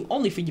wanting you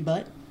only for your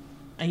butt.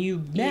 And you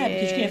mad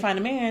because you can't find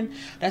a man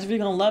that's really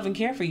going to love and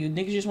care for you.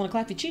 Niggas just want to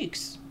clap your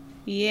cheeks.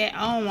 Yeah.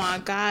 Oh my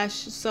gosh.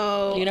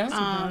 So, you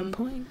know,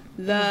 point.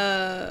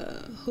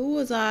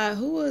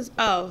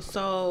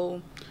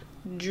 So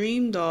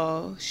Dream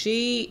Doll,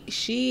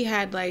 she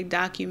had like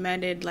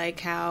documented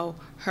like how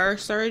her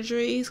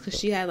surgeries, because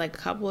she had like a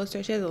couple of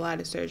surgeries, she has a lot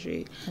of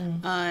surgery,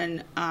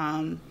 and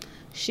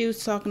she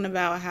was talking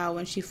about how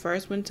when she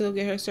first went to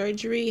get her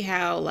surgery,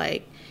 how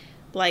like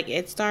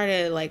it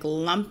started like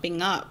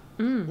lumping up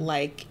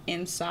like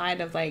inside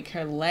of like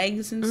her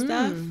legs and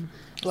stuff.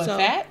 What,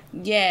 fat?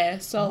 Yeah.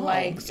 So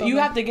you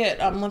have to get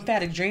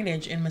lymphatic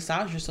drainage and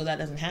massager so that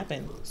doesn't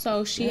happen.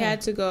 So she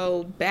had to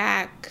go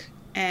back.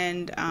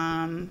 And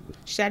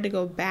she had to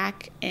go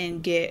back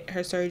and get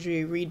her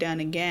surgery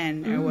redone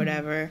again or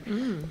whatever.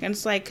 And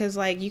it's like, because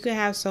like you could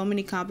have so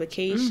many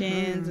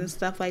complications and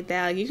stuff like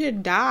that. Like you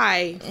could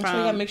die from you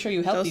gotta make sure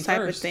you're healthy those type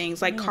first. of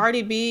things. Like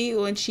Cardi B,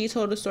 when she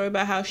told a story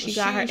about how she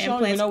got her implants,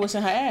 don't even know what's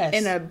in her ass.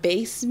 In a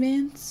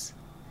basement.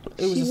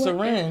 It was a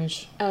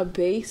syringe. A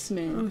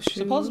basement. Oh,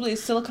 shoot. Supposedly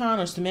it's silicone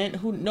or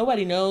cement.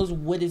 Nobody knows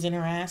what is in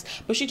her ass.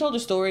 But she told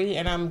a story,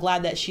 and I'm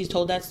glad that she's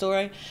told that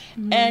story.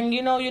 And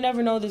you know, you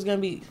never know there's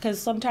gonna be,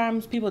 because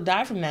sometimes people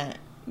die from that.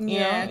 You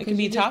know, it can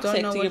be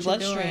toxic to your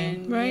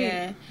bloodstream. Right.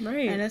 Yeah.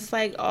 Right. And it's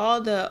like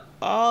all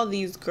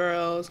these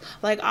girls,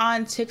 like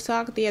on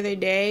TikTok the other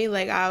day,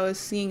 like I was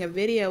seeing a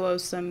video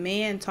of some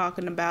man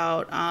talking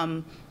about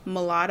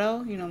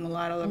Mulatto, you know,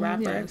 Mulatto the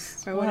rapper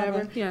or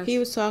whatever. Yes. He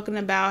was talking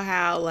about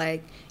how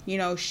like, you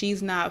know,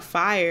 she's not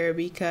fire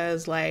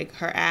because like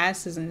her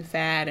ass isn't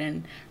fat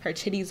and her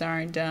titties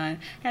aren't done.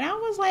 And I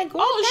was like,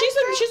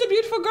 she's a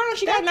beautiful girl.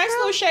 She got a nice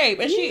little shape,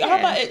 and how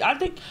about it? I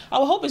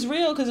would hope it's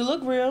real because it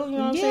look real. You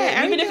know what I'm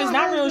saying? Even if it's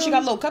not real, she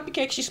got a little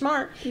cupcake. She's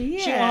smart. Yeah.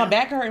 She want her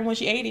back hurting when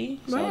she's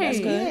 80. So that's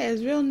good. Yeah,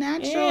 it's real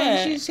natural. Yeah.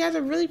 And she has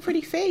a really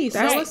pretty face.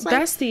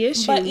 That's the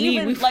issue. But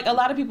even like a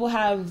lot of people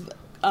have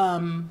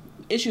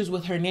issues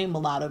with her name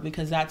Mulatto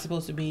because that's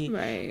supposed to be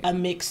a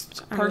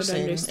mixed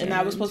person, and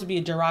that was supposed to be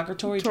a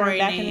derogatory term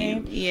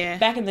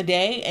back in the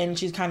day, and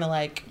she's kind of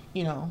like,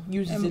 you know,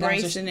 uses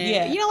embracing it.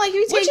 Yeah. You know, like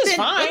we take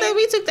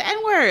we took the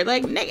N-word.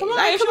 Like, nigga, come on,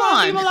 like, if she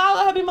wants to be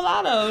mulatto, her be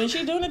mulatto, and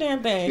she doing the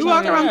damn thing. You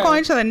walk around calling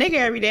each other nigga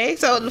every day,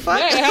 so the fuck?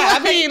 Yeah, I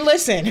mean,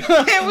 listen,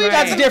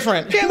 that's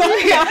different. No,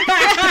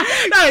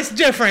 it's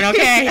different,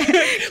 okay?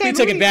 We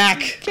took it back.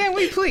 Can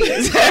we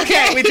please?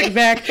 Okay, we took it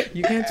back.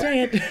 You can't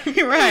say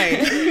it.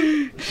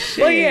 Right.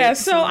 Well, yeah,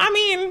 so, I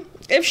mean,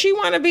 if she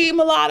want to be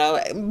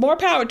mulatto, more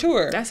power to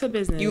her. That's her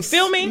business. You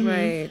feel me?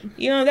 Right.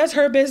 You know, that's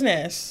her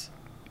business.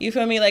 You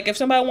feel me? Like, if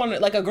somebody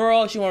wanted, like a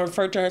girl, she want to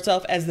refer to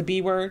herself as the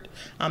B word.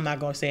 I'm not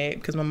going to say it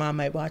because my mom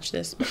might watch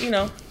this. But, you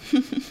know.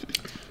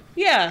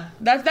 Yeah,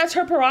 that's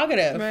her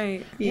prerogative.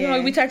 Right. You know,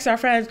 we text our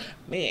friends,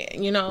 man,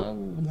 you know,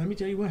 let me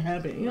tell you what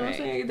happened. You know what I'm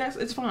saying?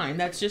 It's fine.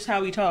 That's just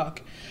how we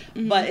talk.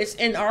 But it's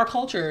in our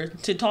culture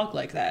to talk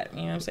like that.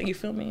 You know what I'm saying? You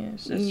feel me?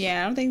 It's just...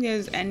 Yeah, I don't think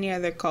there's any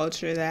other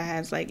culture that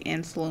has, like,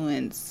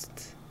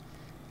 influenced.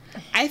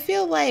 I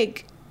feel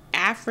like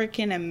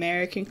African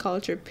American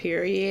culture,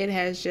 period,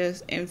 has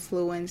just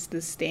influenced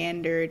the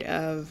standard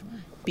of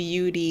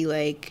beauty,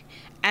 like,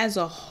 as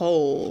a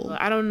whole.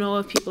 I don't know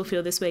if people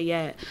feel this way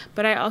yet,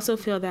 but I also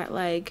feel that,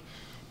 like,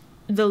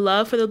 the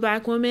love for the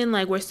black woman,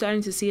 like, we're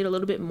starting to see it a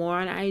little bit more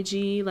on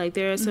IG. Like,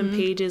 there are some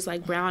pages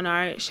like Brown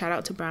Art, shout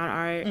out to Brown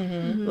Art.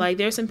 Like,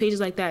 there are some pages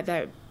like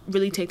that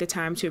really take the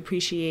time to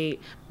appreciate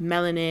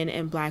melanin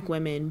and black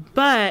women.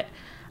 But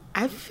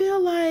I feel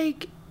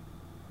like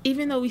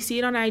even though we see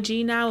it on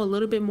IG now a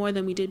little bit more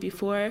than we did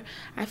before,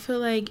 I feel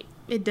like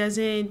it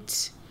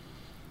doesn't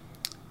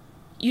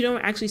you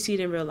don't actually see it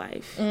in real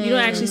life. You don't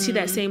actually see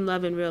that same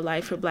love in real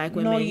life for Black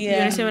women. No, You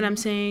yeah. understand what I'm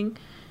saying?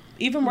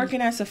 Even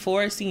working at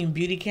Sephora, seeing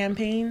beauty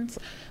campaigns,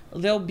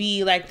 there'll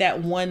be like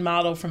that one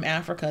model from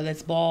Africa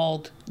that's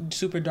bald,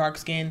 super dark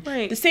skin,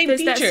 Right. the same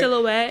There's feature, that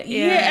silhouette.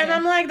 Yeah, and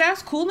I'm like,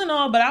 that's cool and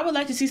all, but I would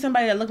like to see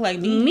somebody that look like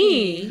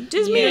me.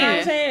 Just You me. know what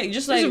I'm saying?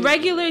 Just like Just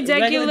regular,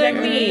 degular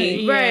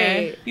me. Yeah.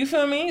 Right. You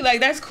feel me? Like,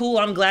 that's cool.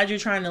 I'm glad you're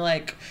trying to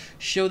like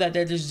show that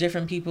there's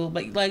different people,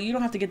 but like you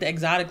don't have to get the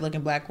exotic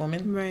looking Black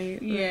woman.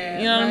 Right. Yeah.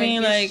 You know what I like,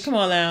 mean? it's- Like, come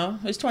on now,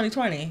 it's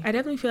 2020. I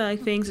definitely feel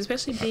like things,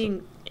 especially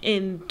being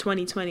in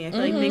 2020, I feel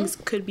like things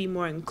could be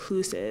more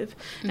inclusive.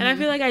 And I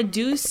feel like I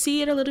do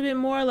see it a little bit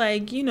more,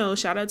 like, you know,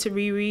 shout out to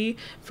Riri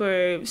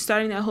for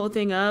starting that whole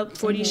thing up,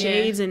 40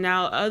 Shades, and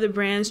now other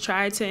brands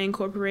try to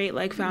incorporate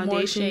like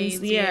foundations.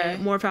 shades, yeah.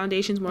 More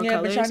foundations, more Yeah,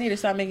 colors. but y'all need to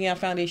stop making your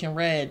foundation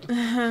red.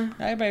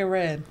 Everybody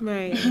red.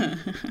 Right.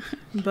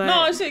 But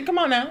No, it's come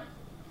on now.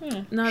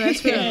 Yeah. no,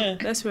 that's real. Yeah.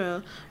 That's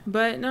real.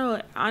 But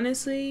no,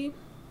 honestly,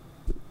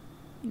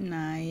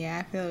 Nah, yeah,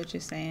 I feel what you're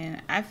saying.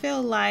 I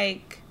feel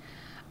like,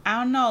 I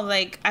don't know,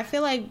 like, I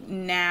feel like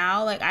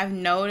now, like, I've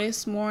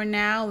noticed more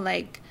now,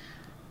 like,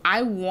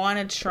 I want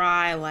to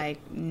try, like,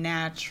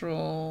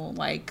 natural,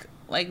 like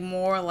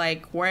more,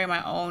 like, wearing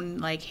my own,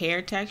 like,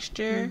 hair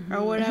texture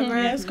or whatever.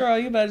 Yes, girl,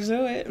 you better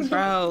do it.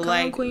 Bro, come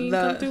like, queen,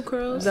 come through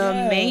curls. the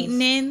Yes.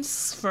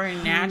 maintenance for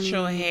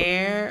natural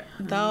hair,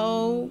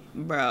 though,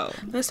 bro.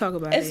 Let's talk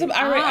about It's it.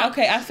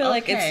 okay. I feel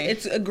like okay.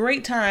 it's a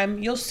great time.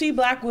 You'll see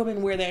Black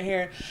women wear their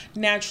hair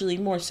naturally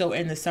more so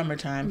in the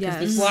summertime because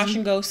Yes. it's wash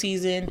and go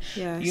season.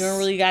 Yes. You don't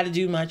really got to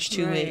do much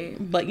to Right.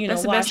 it, but you know,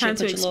 That's the wash best time it,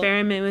 to put your little-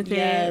 experiment with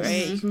Yes. it,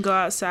 right? You can go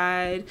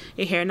outside,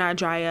 your hair not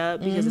dry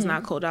up because it's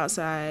not cold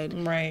outside.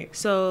 Right.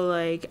 So,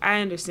 like, I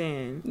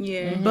understand.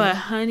 Yeah. But,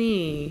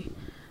 honey,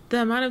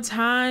 the amount of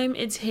time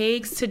it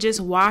takes to just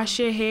wash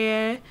your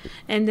hair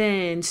and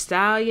then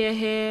style your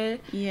hair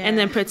Yeah. and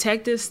then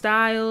protective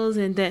styles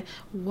and then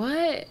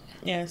what?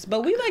 Yes,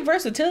 but we like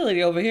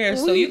versatility over here.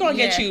 So you're gonna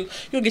get you're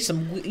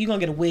gonna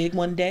get a wig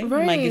one day. You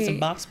might get some Right.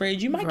 box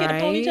braids. You might get a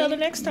Right. ponytail the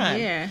next time.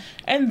 Yeah.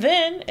 And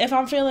then if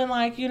I'm feeling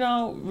like, you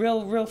know,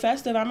 real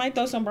festive, I might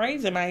throw some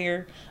braids in my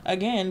hair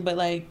again, but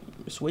like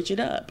switch it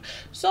up.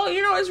 So,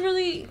 you know, it's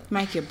really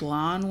Might get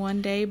blonde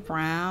one day,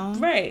 brown.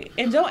 right.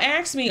 And don't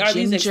ask me, are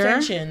these Ginger.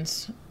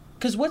 extensions?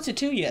 Because what's it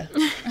to you?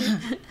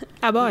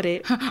 I bought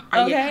it.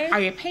 Okay. Are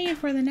you paying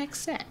for the next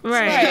set?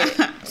 Right.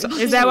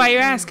 Is that why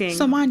you're asking?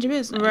 So mind your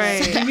business.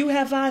 Right. You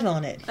have 5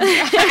 on it.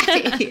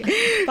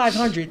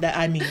 500, that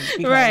I mean.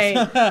 Because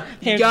Right.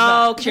 hairs Yo,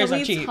 are can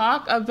we cheap.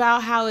 talk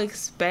about how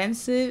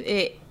expensive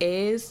it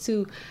is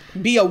to,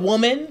 Be a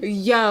woman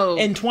yo,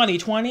 in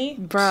 2020.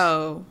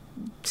 bro,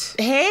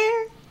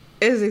 hair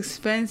is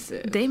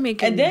expensive. They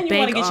make And then you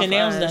want bank to get your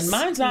off nails us. done.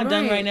 Mine's not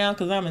done right now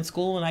because I'm in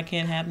school and I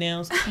can't have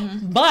nails.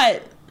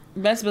 But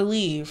best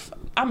believe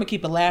I'm gonna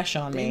keep a lash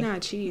on They're me.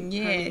 not cheap.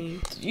 Yeah. honey.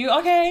 You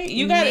okay?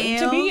 You got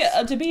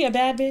to be a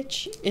bad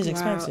bitch is Wow,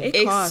 expensive.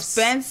 it costs.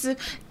 Expensive.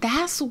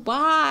 That's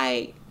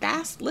why.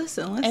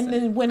 Listen. And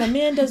then when a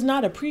man does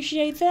not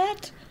appreciate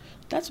that,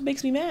 that's what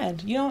makes me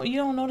mad. You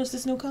don't notice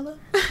this new color?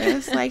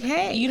 It's like,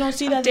 hey, You don't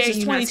see that dare this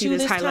is you not see 22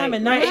 this this time highlight.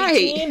 and not Right.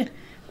 18?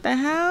 the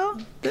hell?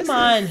 Come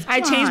on. I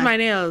changed on. my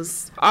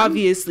nails,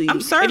 obviously. I'm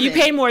serving. If you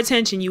paid more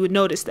attention, you would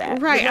notice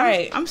that. Right.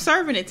 Right. I'm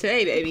serving it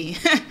today, baby.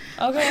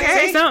 Okay.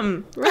 Say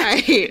something.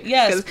 Right.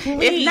 Yes, 'Cause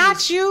please. if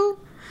not you,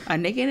 a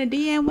nigga in a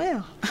DM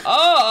will.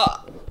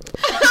 Oh,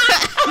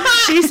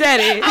 She said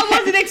it. I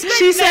wasn't expecting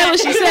She said what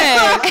she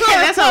said.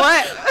 That's a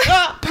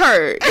what?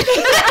 Purge.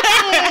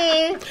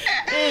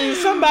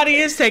 somebody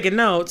is taking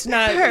notes.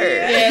 Not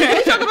Heard. yeah.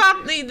 We talk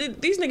about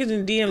these niggas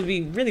in DMs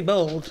be really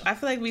bold. I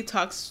feel like we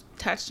touched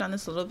on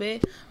this a little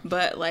bit,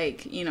 but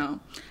like, you know,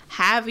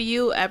 have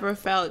you ever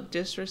felt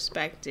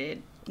disrespected,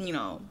 you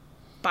know,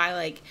 by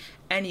like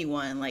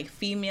anyone, like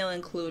female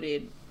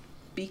included,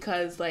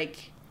 because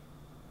like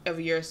of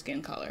your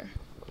skin color?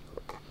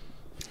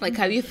 Like,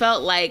 have you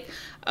felt like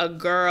a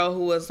girl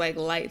who was like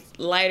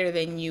lighter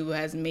than you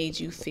has made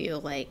you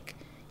feel like,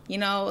 you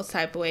know, a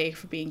type of way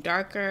for being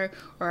darker?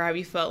 Or have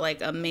you felt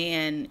like a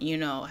man, you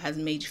know, has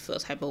made you feel a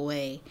type of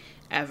way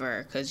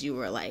ever because you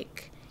were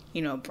like,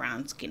 you know,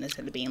 brown skin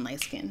instead of being light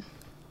skin?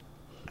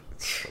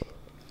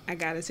 I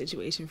got a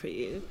situation for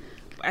you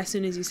as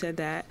soon as you said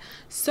that.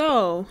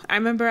 So I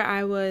remember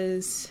I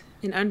was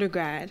in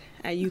undergrad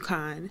at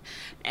UConn,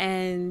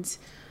 and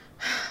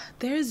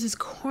there's this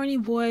corny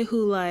boy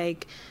who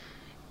like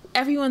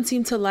everyone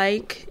seemed to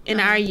like in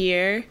our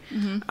year.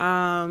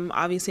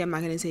 Obviously I'm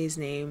not gonna say his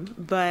name,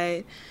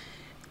 but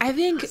I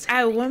think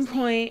at one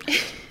point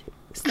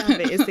stop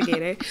it,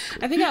 instigator.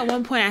 I think at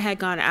one point I had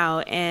gone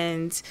out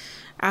and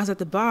I was at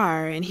the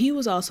bar and he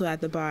was also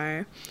at the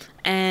bar,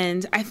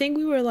 and I think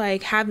we were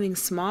like having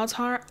small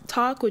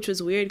talk, which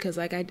was weird because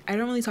like I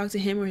don't really talk to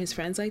him or his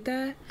friends like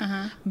that.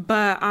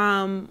 But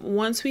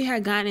once we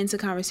had gotten into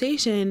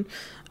conversation,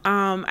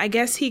 I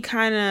guess he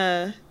kind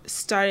of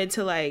started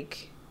to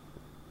like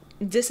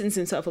distance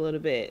himself a little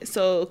bit.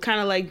 So kind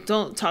of like,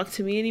 don't talk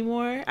to me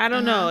anymore. I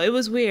don't know. It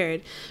was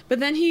weird. But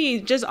then he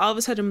just all of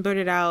a sudden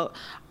blurted out,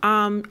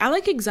 I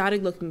like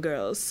exotic looking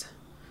girls.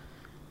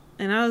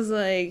 And I was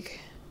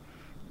like,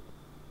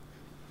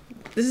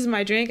 this is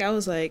my drink. I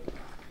was like,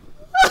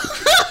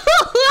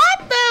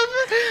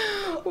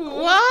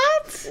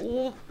 what?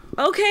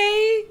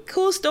 Okay,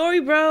 cool story,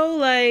 bro.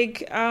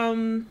 Like,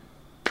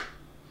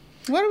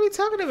 what are we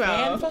talking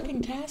about?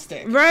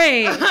 Fan-fucking-tastic.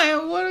 Right.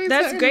 What are we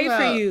That's talking great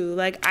about? for you.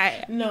 Like,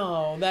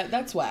 No,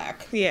 that's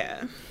whack.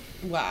 yeah.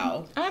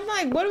 Wow. I'm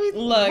like, what are we?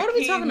 Look, what are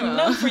we talking about?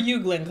 None for you,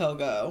 Glenn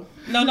Kogo.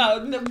 No,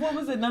 what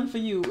was it? None for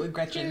you,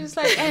 Gretchen. It's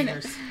like,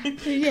 and,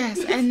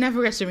 yes, and never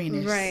Gretchen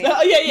Wieners. Right.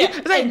 Oh, yeah.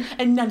 It's like,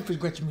 and none for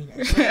Gretchen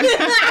Wieners.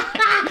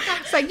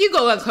 it's like, you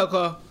go,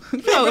 Coco.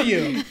 For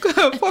you.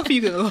 Fuck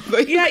you, Coco.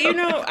 Yeah, you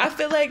know, I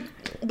feel like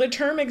the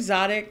term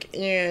exotic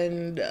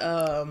and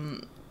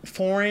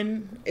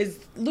foreign is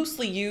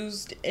loosely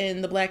used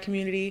in the black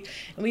community,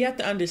 and we have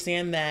to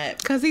understand that.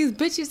 Because these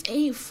bitches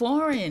ain't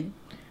foreign.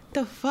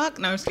 The fuck?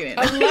 No, I'm just kidding.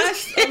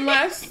 Unless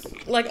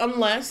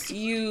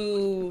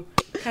you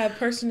have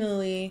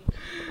personally,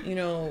 you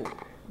know,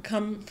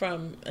 come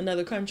from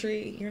another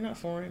country, you're not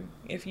foreign.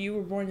 If you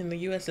were born in the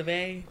US of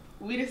A,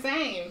 we the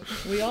same.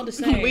 we all the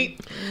same. We-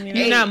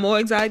 You're not more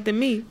exotic than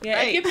me. Yeah,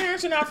 Hey. if your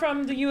parents are not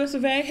from the US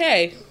of A,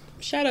 hey,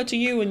 shout out to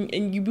you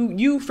and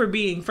you for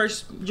being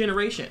first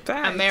generation.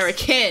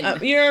 American.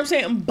 You know what I'm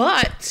saying?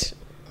 But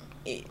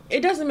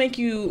it doesn't make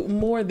you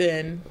more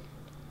than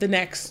the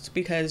next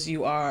because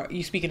you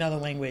speak another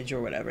language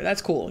or whatever.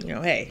 That's cool. You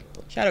know, hey,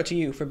 shout out to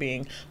you for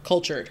being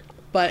cultured.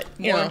 But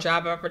you More know,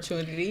 job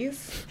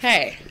opportunities.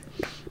 hey,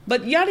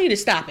 but y'all need to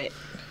stop it.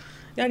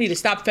 Y'all need to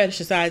stop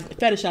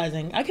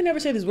fetishizing. I can never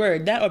say this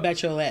word, that or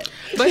bachelorette.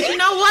 But you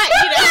know what?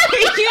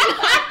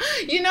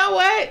 You know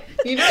what?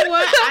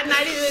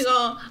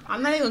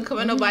 I'm not even gonna come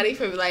at nobody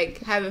for like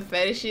having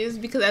fetishes,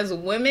 because as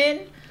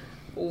women,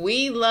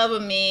 we love a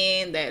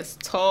man that's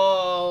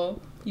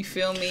tall. You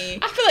feel me?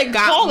 I feel like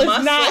tall is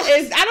not.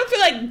 I don't feel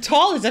like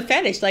tall is a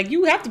fetish. Like,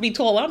 you have to be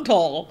tall. I'm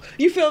tall.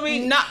 You feel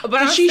me? No,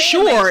 but she's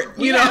short. Like,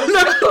 you know.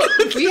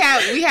 we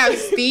have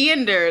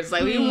standards.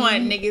 Like, we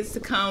want niggas to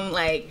come.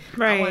 Like,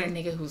 I want a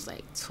nigga who's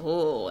like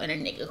tall, and a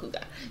nigga who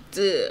got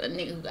a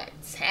nigga who got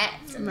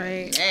tats. And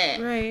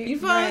Right. You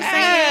feel what I'm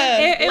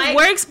saying? It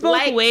works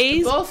both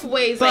ways. Both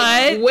ways. But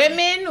like,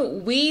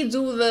 women, we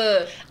do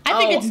the. I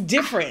think it's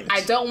different.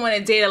 I don't want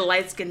to date a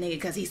light skinned nigga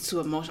because he's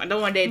too emotional. I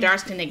don't want to date a dark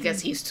skinned nigga because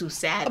he's too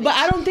savage. But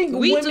I don't think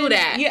we women do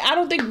that. Yeah, I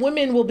don't think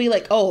women will be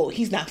like, oh,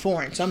 he's not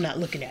foreign, so I'm not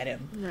looking at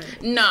him.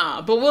 Right.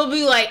 No, but we'll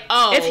be like,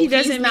 oh, if he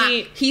doesn't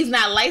he's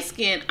not light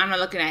skinned, I'm not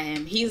looking at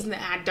him. He's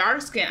not dark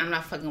skinned, I'm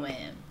not fucking with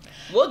him.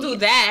 We'll do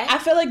that. I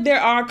feel like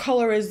there are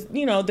colors,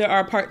 you know, there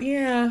are part.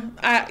 Yeah,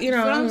 you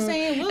know what I'm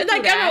saying. We'll do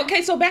like, that.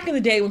 okay, so back in the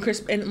day when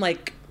Chris and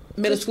like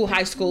middle school,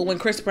 high school, when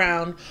Chris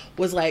Brown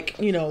was like,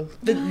 you know,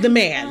 the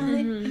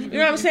man. You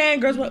know what I'm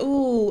saying? Girls went,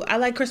 ooh, I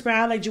like Chris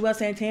Brown. I like Joel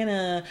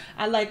Santana.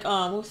 I like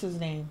what's his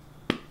name?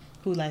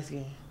 Who likes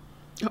skin?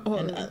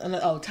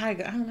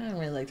 Tiger. I don't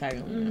really like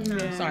Tiger.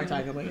 Sorry,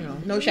 Tiger, but you know,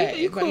 no shade.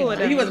 You cool with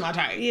he him. wasn't my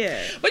type. Yeah.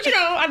 But you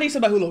know, I need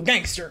somebody who's a little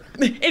gangster.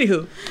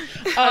 Anywho,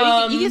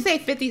 you can say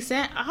 50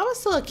 Cent. I was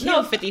still a kid.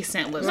 No, 50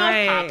 Cent was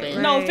popping.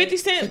 Right. No, 50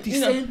 Cent. You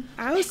know,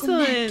 I was still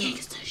in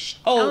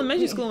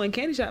elementary school when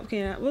Candy Shop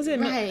came out. Was it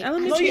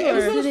elementary it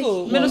was or middle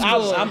school? Middle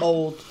school. I'm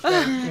old. So,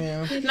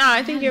 yeah. No,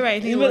 I think you're right.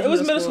 I think It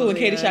was middle school when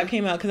Katie yeah. Shop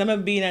came out, because I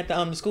remember being at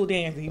the school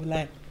dance and he was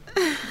like,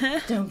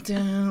 Dum,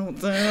 dum,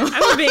 dum. I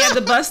remember being at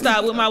the bus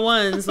stop with my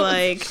ones,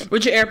 like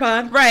with your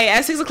AirPod? right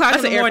at 6 o'clock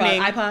in That's the an morning.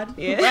 AirPod. iPod?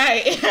 Yeah.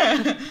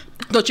 Right.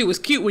 Thought you was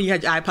cute when you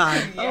had your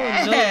iPod.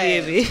 Oh no,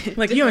 baby.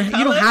 Like, you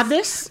don't have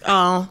this?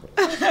 Oh.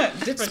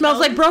 Smells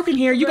like broken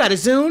here. You got a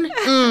Zune?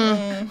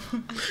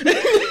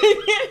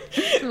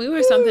 We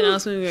were something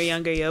else when we were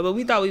younger, yo. But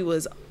we thought we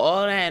was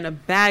all that in a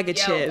bag of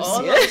chips.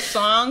 All those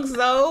songs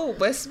though,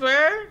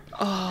 Whisper.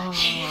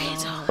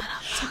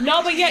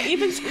 No, but yeah,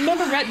 even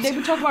remember they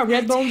would talk about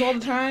red bones all the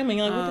time, and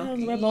you're like, what the hell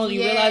is red bones?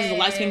 You realize it's a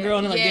light skinned girl,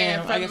 and you're like,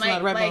 damn, I guess from, I'm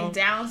not red like bone.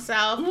 down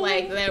south,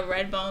 like that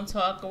red bone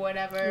talk or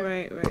whatever.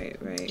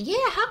 Right. Yeah,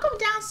 how come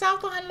down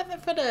south don't have nothing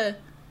for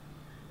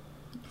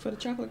the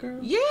chocolate girl?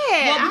 Yeah.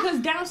 Well, because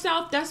down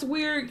south, that's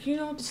where, you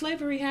know, the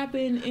slavery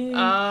happened,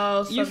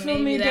 and so you feel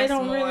maybe me? They that's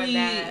don't more really,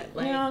 that,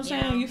 like, you know what I'm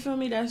saying? You feel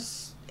me?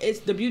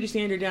 It's the beauty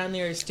standard down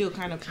there is still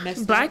kind of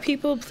messed Black up.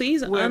 people,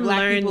 please Where unlearn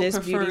black people this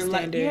prefer, beauty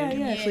like, standard.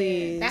 yeah,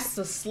 Please. That's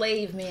the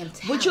slave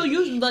mentality. But you'll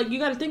usually, like, you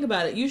got to think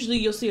about it. Usually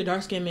you'll see a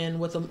dark skinned man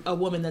with a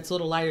woman that's a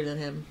little lighter than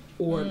him,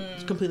 or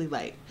completely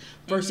light.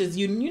 Versus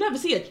you never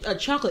see a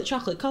chocolate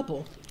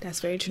couple.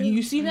 That's very true.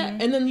 You see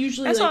that, and then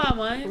usually That's like, all I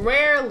want.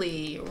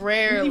 Rarely.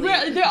 They're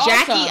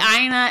Jackie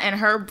awesome. Aina and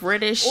her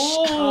British.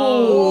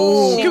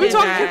 Oh, She can we did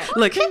talk? that.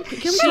 Look, can we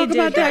She talk did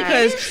about that?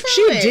 Because that.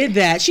 she Yes. did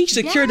that. She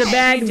secured the Yes,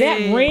 bag. she That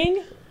did.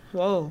 ring.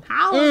 Whoa.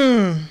 How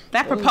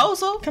that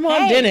proposal? Come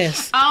on,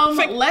 Dennis. Let's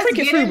freaking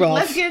get free in, rolls.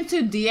 let's get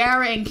into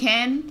Diarra and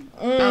Ken.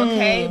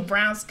 Okay,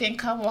 brown skin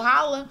couple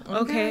holla.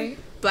 Okay.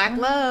 Black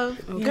love.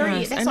 Girl,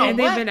 Yes. that's And all. And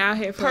they've been out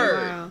here for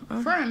a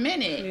while. For a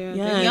minute. Yeah,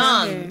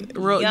 Yes. they've been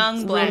out here.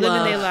 Young black living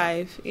love. their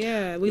life.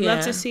 Yeah, we Yeah.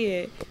 love to see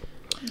it.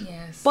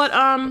 Yes. But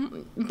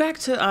back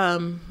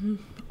to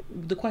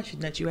the question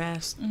that you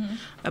asked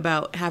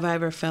about have I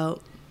ever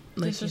felt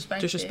like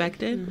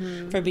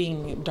disrespected for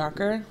being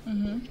darker?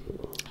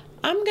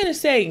 I'm gonna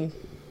say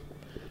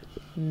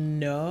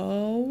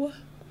no.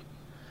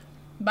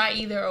 By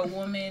either a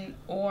woman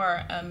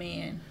or a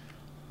man.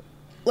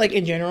 Like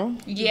in general,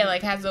 Yeah,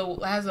 like has a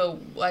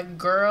like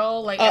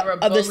girl like ever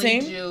of the bullied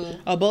same. you.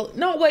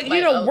 No, like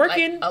you know,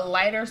 working like a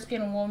lighter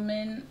skinned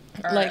woman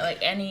or Like- like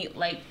any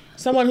like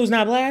someone who's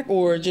not black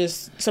or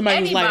just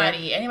somebody who's lighter.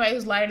 anybody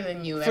who's lighter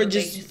than you For ever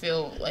just- makes you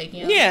feel like,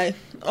 you know. Yeah.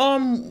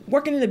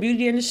 Working in the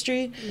beauty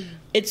industry,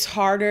 it's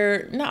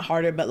harder, not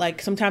harder, but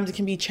like sometimes it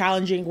can be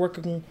challenging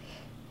working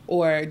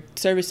or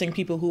servicing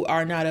people who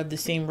are not of the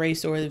same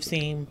race or the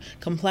same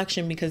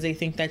complexion because they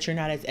think that you're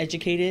not as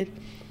educated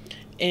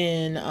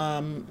in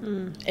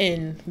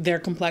their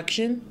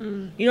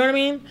complexion. You know what I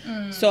mean?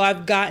 So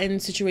I've gotten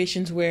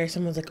situations where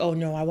someone's like, "Oh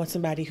no, I want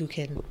somebody who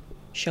can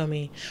show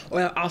me,"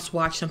 or I'll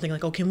watch something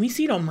like, "Oh, can we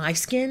see it on my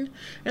skin?"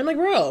 And I'm like,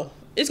 "Bro,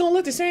 it's gonna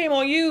look the same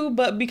on you,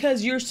 but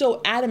because you're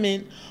so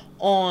adamant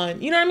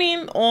on, you know what I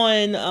mean,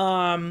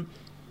 on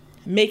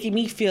making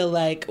me feel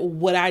like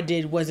what I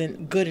did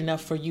wasn't good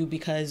enough for you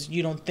because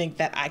you don't think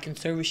that I can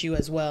service you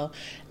as well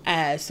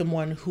as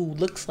someone who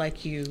looks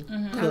like you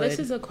Now, could." this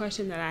is a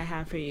question that I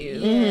have for you.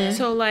 Yeah.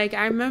 So, like,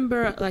 I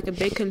remember, like, a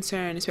big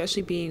concern,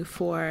 especially being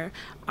for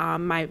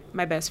my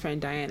best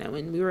friend Diana,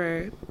 when we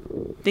were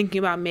thinking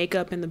about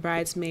makeup and the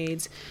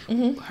bridesmaids.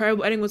 Her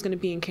wedding was going to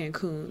be in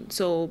Cancun,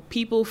 so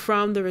people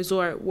from the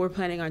resort were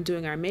planning on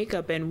doing our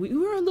makeup, and we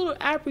were a little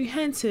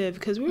apprehensive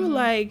because we were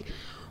like,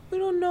 we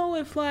don't know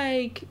if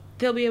like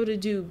they'll be able to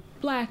do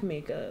black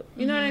makeup.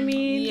 You know what I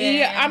mean?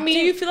 Yeah. I mean,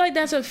 Do you feel like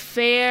that's a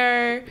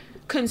fair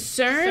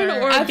concern,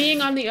 or I've-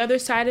 being on the other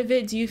side of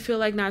it, do you feel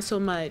like not so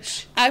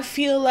much? I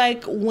feel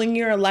like when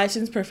you're a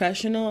licensed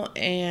professional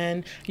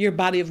and your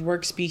body of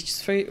work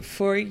speaks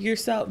for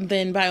yourself,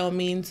 then by all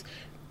means,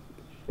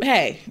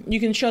 hey, you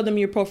can show them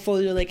your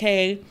portfolio like,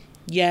 hey,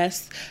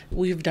 yes,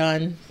 we've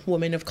done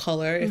women of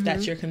color, if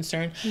that's your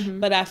concern.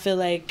 But I feel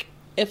like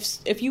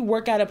if you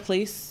work at a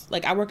place,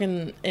 like I work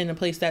in a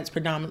place that's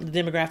predominantly,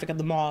 the demographic of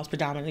the mall is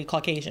predominantly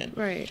Caucasian.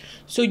 Right.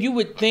 So you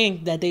would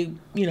think that they,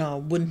 you know,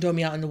 wouldn't throw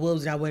me out in the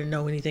wolves and I wouldn't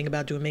know anything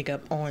about doing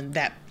makeup on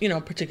that, you know,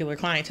 particular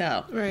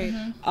clientele. Right.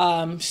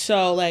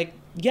 So like,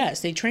 yes,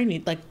 they trained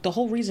me. Like the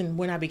whole reason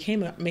when I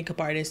became a makeup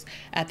artist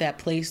at that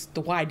place,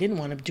 the why I didn't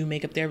want to do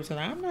makeup there was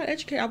because I'm not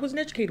educated. I wasn't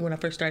educated when I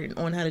first started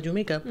on how to do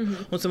makeup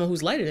on someone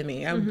who's lighter than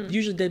me. I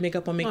usually did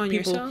makeup on On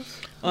people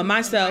yourself? on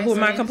myself who are my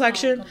Myself,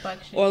 complexion,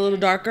 complexion, or a little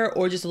yeah. darker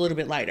or just a little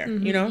bit lighter,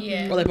 you know,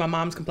 Yeah. or like my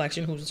mom's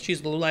complexion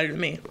she's a little lighter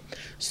than me.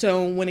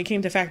 So when it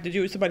came to fact to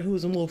do with somebody who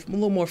was a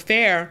little more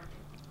fair,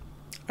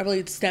 I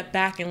really stepped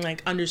back and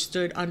like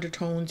understood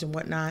undertones and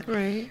whatnot.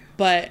 Right.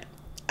 But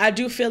I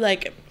do feel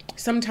like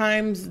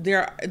sometimes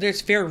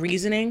there's fair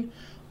reasoning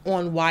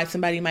on why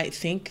somebody might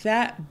think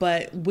that,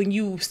 but when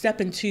you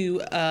step into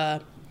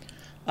a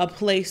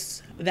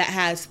place that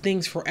has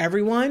things for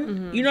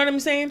everyone, you know what I'm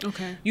saying?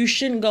 Okay. You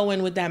shouldn't go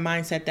in with that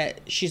mindset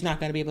that she's not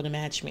going to be able to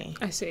match me.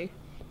 I see.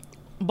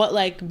 But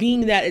like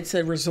being that it's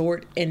a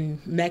resort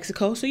in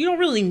Mexico, so you don't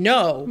really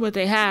know What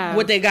they have.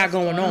 what they got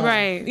going on.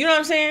 Right. You know what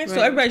I'm saying? So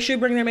Right. everybody should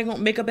bring their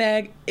makeup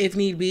bag if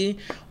need be,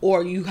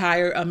 or you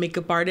hire a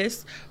makeup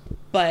artist.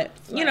 But,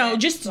 you know,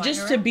 just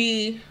to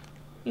be,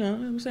 you know what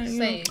I'm saying?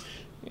 Safe.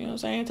 You know what I'm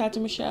saying? Talk to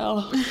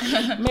Michelle.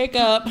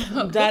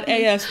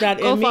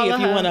 Makeup.as.me Go follow if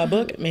you her, want to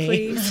book me.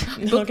 please.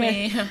 Book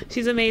Okay. me.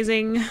 She's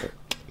amazing.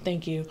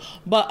 Thank you.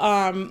 But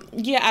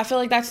yeah, I feel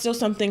like that's still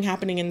something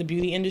happening in the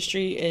beauty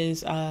industry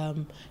is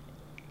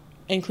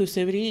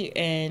inclusivity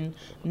and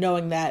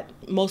knowing that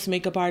most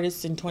makeup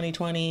artists in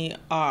 2020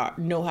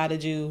 know how to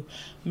do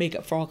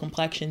makeup for all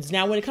complexions.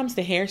 Now, when it comes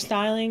to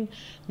hairstyling,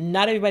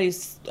 not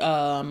everybody's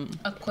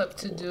Equipped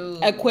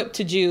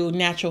to do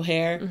natural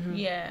hair.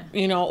 Yeah.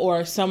 You know,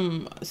 or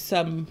some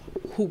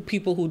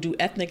people who do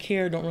ethnic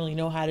hair don't really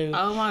know how to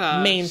Oh my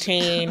gosh.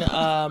 maintain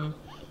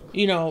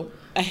you know,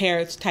 a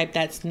hair type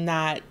that's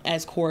not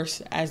as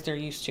coarse as they're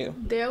used to.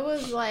 There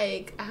was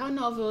like, I don't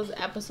know if it was an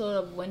episode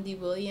of Wendy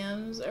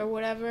Williams or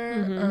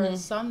whatever or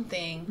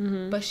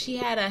something, but she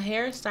had a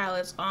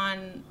hairstylist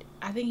on,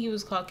 I think he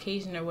was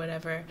Caucasian or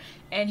whatever,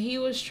 and he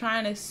was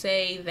trying to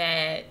say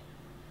that,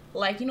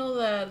 like, you know,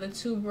 the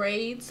two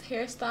braids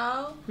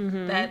hairstyle,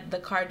 that the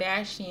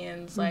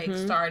Kardashians like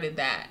started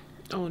that.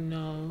 Oh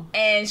no.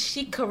 And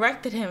she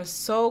corrected him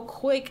so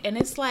quick, and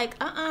it's like,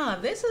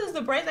 this is the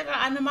braid that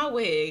got under my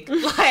wig.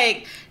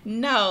 Like,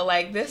 no,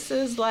 like, this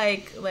is no,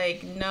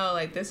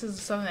 like, this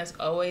is something that's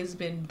always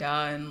been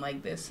done.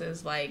 Like, this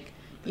is like,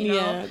 you know.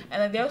 Yeah.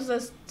 And like, there was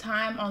this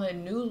time on the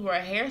news where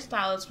a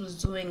hairstylist was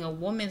doing a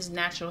woman's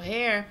natural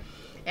hair,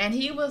 and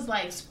he was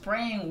like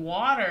spraying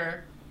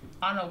water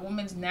on a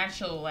woman's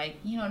natural, like,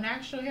 you know,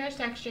 natural hair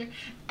texture,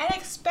 and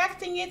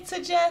expecting it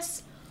to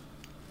just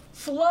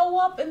flow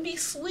up and be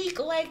sleek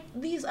like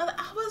these other.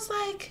 I was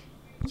like,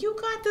 you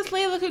got this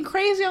lady looking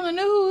crazy on the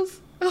news.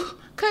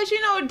 Because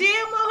you know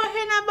damn well her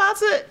hair not about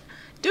to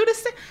do the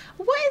same.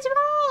 What is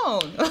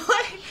wrong?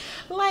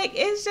 like,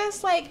 it's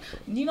just like,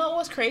 you know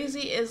what's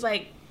crazy is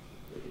like,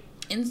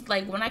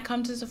 when I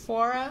come to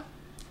Sephora,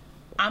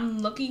 I'm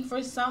looking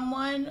for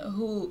someone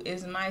who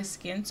is my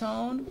skin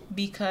tone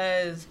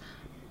because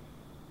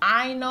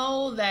I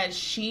know that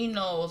she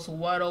knows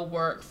what'll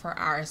work for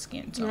our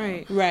skin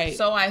tone. Right.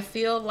 So I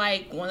feel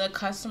like when the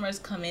customers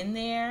come in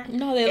there,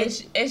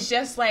 it's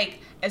just like,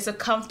 it's a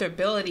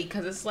comfortability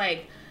because it's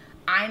like,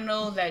 I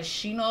know that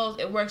she knows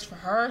it works for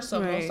her, so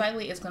most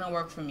likely it's gonna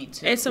work for me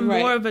too. It's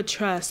more of a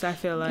trust, I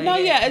feel like. No,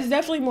 yeah, it's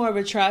definitely more of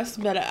a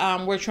trust, but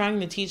we're trying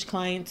to teach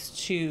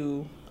clients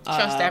to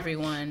trust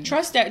everyone.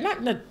 Trust that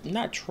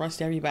not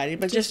trust everybody,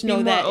 but just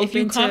know that if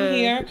you come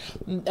here,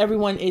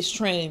 everyone is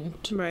trained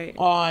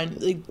on,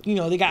 like, you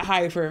know, they got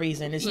hired for a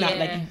reason. It's not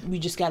like we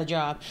just got a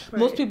job.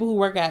 Most people who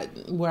work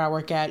at where I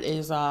work at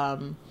is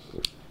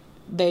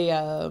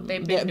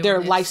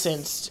they're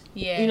licensed.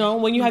 Yeah. You know,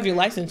 when you have your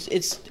license,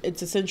 it's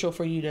essential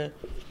for you to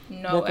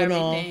know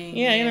everything.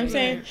 Yeah, you know what I'm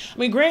saying? I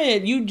mean,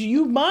 granted,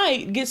 you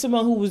might get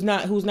someone who's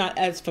not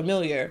as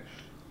familiar,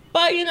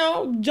 but you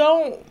know,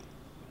 don't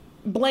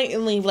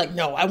blatantly like,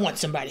 no, I want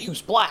somebody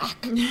who's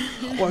black,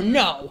 or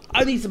no,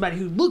 I need somebody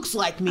who looks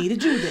like me to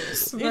do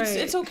this.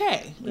 It's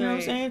okay. You know what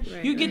I'm saying?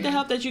 You get the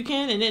help that you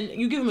can, and then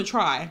you give them a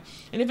try.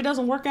 And if it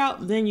doesn't work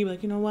out, then you're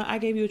like, you know what? I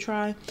gave you a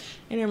try. It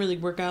didn't really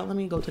work out. Let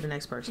me go to the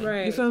next person.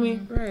 Right. You feel me?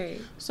 Right.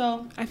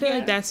 So I feel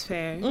like that's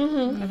fair.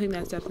 Mm-hmm. I think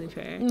that's definitely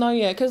fair. No,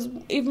 yeah, because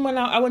even when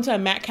I went to a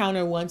MAC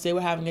counter once, they were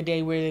having a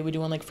day where they were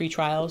doing like free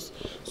trials.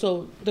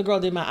 So the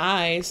girl did my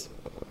eyes.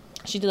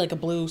 She did like a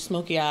blue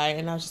smoky eye,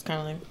 and I was just kind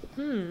of like,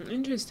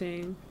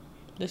 interesting.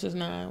 This is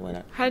not what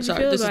I. How'd you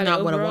feel about it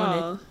overall? What I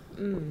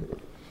wanted.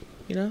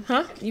 You know,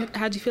 huh?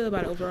 How'd you feel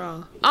about it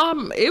overall?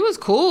 It was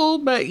cool,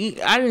 but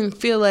I didn't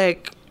feel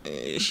like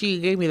she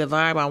gave me the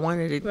vibe I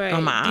wanted it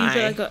on my eye. Do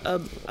you feel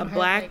like a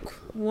black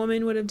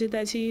woman would have did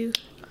that to you?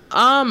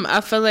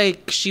 I feel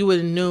like she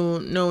would know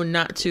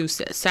not to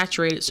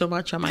saturate it so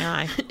much on my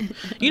eye.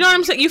 You know what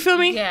I'm saying? You feel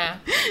me? Yeah.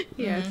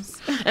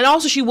 Yes. Mm-hmm. And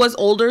also, she was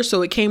older,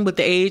 so it came with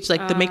the age,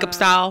 like the makeup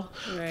style.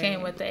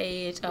 Came with the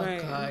age. Oh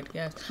God,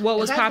 yes. What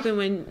was popping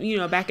when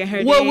back in her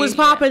day? What was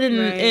popping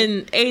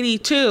in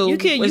 '82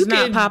 was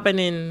not popping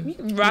in.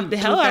 You rock the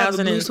hell out of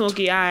a blue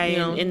smoky eye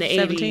in the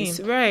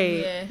 '80s,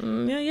 right?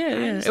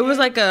 Yeah. It was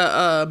like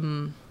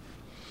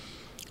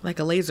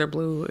a laser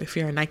blue if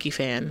you're a Nike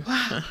fan.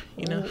 Wow.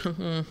 You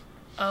know?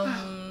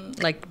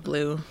 Like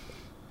blue.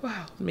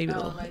 Wow. Maybe a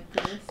little. Like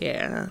this?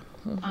 Yeah.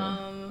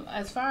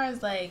 As far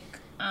as like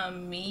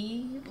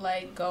me,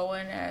 like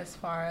going as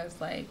far as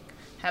like,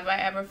 have I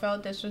ever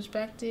felt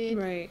disrespected?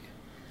 Right.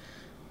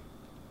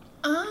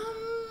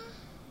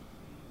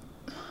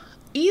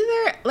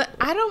 Either, like,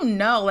 I don't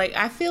know. Like,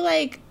 I feel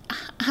like,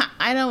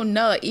 I don't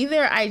know.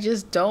 Either I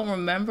just don't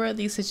remember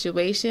these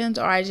situations,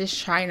 or I just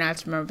try not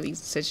to remember these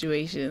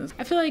situations.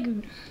 I feel like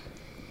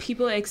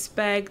people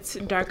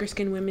expect darker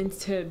skinned women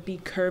to be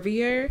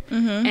curvier,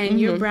 and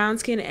you're brown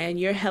skin and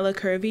you're hella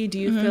curvy. Do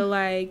you feel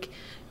like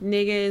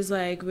niggas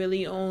like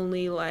really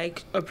only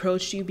like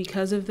approached you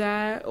because of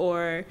that,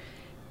 or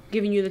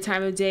giving you the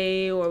time of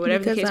day, or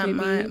whatever the case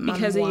may be,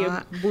 because of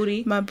your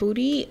booty? My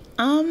booty?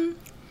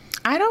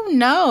 I don't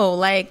know.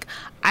 Like,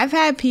 I've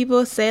had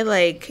people say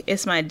like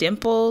it's my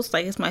dimples,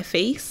 like it's my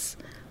face.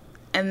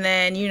 And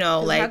then,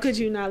 like, how could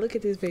you not look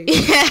at this face?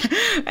 Yeah.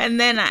 And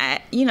then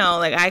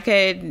I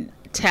could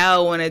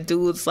tell when a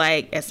dude's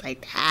like, it's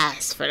like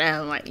ass for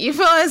them, like, you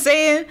feel what I'm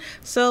saying?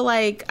 So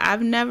like, I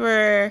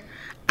never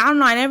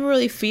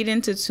really feed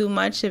into too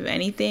much of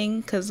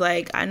anything, because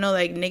like I know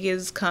like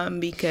niggas come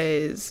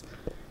because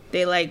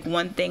they like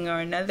one thing or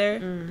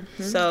another.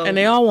 So, and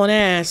they all want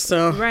ass,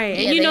 so right.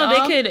 And they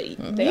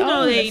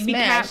be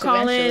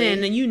catcalling,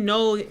 and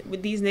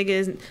with these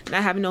niggas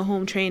not having no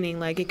home training,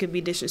 like it could be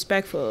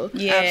disrespectful.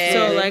 Yeah.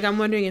 So like I'm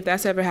wondering if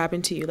that's ever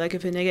happened to you, like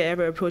if a nigga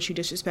ever approached you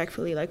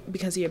disrespectfully, like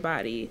because of your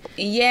body.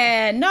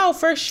 Yeah, no,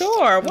 for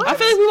sure. What? I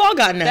feel like we've all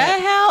gotten that.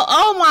 The hell?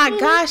 Oh my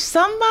gosh,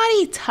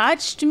 somebody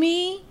touched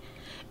me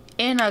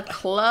in a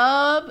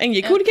club. And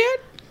your cootie cat?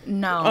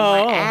 No,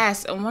 my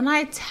ass. And when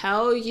I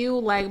tell you,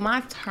 like,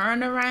 my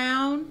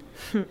turnaround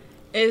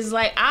is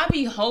like, I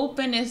be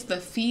hoping it's the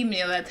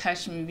female that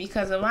touched me,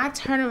 because if I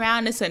turn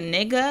around, it's a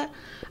nigga,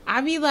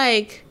 I be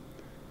like,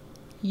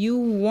 you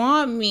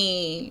want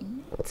me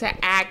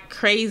to act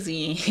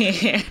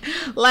crazy.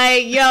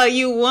 Like, yo,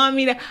 you want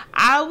me to.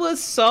 I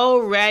was so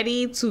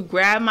ready to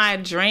grab my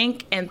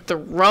drink and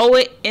throw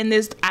it in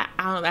this. I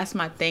don't know, that's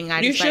my thing.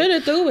 You should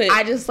have threw it.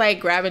 I just like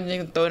grabbing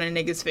and throwing in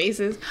niggas'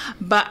 faces.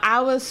 But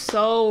I was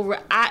so.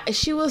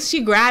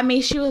 She grabbed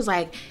me. She was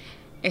like,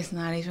 it's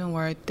not even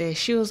worth it.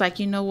 She was like,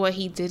 you know what?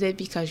 He did it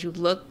because you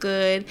look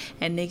good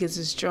and niggas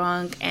is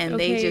drunk and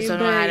they just don't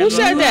know how to. Who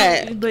said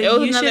that? But It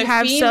was you should another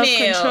have female.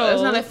 self-control. It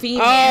was another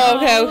female.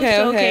 Oh,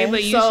 okay.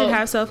 But you So- should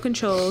have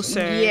self-control,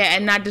 sir. Yeah,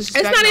 and not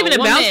disrespect. It's not even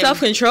no about woman.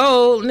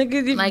 self-control,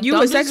 nigga. Like, You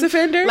don't a sex dis-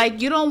 offender?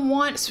 Like, you don't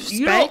want,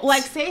 you Respect. don't,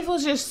 like, say if it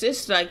was your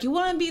sister, like, you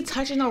wouldn't be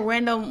touching a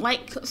random,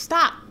 like,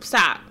 stop.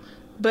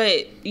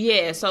 But,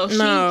 yeah, so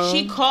No.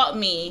 she caught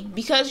me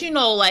because, you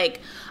know, like,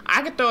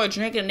 I could throw a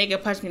drink and a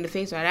nigga punch me in the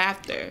face right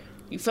after.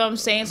 You feel what I'm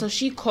saying? So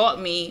she caught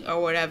me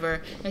or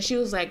whatever, and she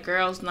was like,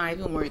 girl, it's not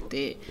even worth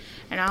it.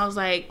 And I was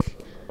like,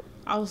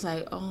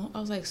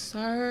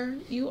 sir,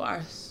 you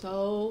are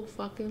so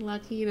fucking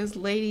lucky. This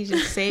lady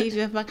just saved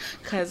your fuck.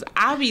 Cause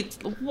I be,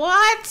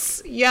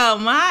 what? Yo,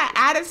 my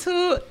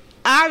attitude,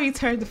 I be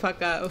turned the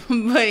fuck up.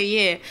 But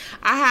yeah,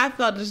 I have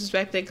felt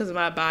disrespected because of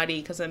my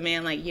body. Cause a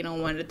man, like, you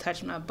don't want to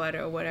touch my butt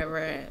or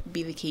whatever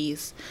be the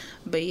case.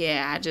 But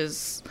yeah, I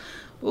just,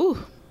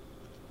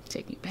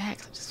 take me back.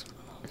 I just,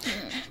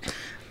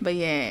 but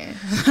yeah,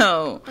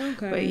 so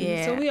Okay. But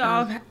yeah,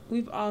 So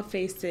we've all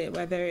faced it,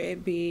 whether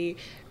it be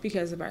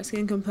because of our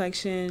skin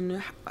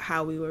complexion,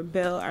 how we were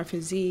built, our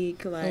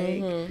physique. Like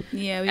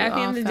yeah, we at the all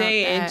end of the felt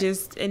day, that.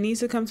 it needs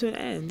to come to an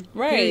end.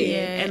 Right. Period. Yeah.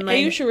 And And like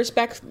you should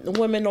respect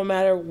women no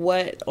matter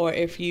what, or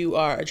if you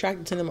are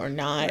attracted to them or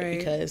not, Right.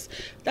 because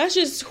that's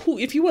just who.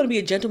 If you want to be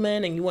a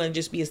gentleman and you want to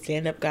just be a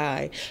stand-up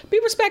guy, be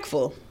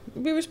respectful.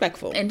 Be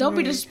respectful. And don't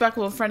be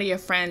disrespectful in front of your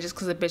friend just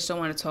because a bitch don't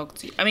want to talk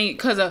to you. I mean,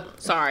 because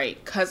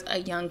a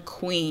young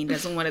queen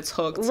doesn't want to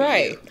talk to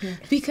Right. you.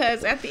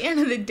 Because at the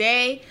end of the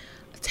day,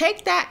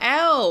 take that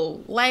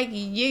L. Like,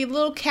 your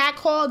little cat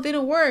call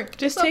didn't work.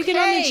 just It's take it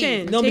on the okay.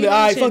 chin. Don't Take be it like,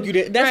 on all the right, chin.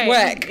 fuck you. That's Right.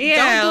 whack. Yeah,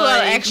 Don't do all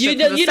like, the extra. you 'cause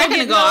don't- a you don't second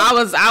get ago,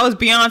 no- I was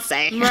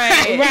Beyonce.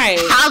 Right. Right.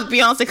 I was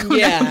Beyonce coming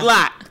down Yeah. the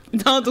block.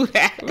 Don't do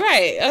that.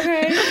 Right,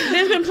 okay.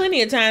 There's been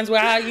plenty of times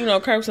where I,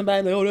 curb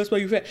somebody like, oh, that's why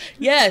you fat.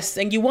 Yes,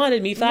 and you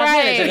wanted me 5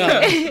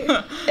 minutes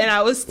ago. And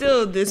I was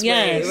still this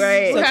Yes.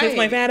 way, right? So kiss Right.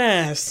 my fat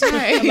ass.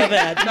 Right. How about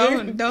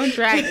that? Don't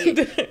drag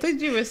it.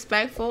 Please be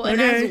respectful. And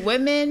Okay. as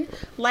women,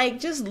 like,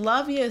 just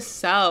love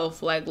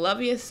yourself. Like,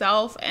 love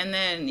yourself, and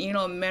then,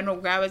 men will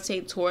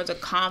gravitate towards a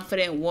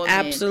confident woman.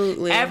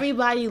 Absolutely.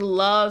 Everybody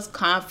loves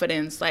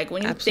confidence. Like,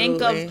 when you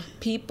think Absolutely. of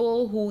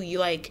people who you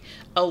like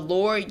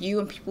allure you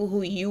and people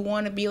who you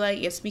want to be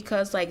like, it's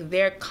because like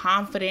they're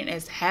confident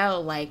as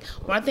hell. Like,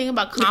 when I think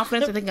about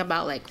confidence, I think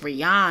about like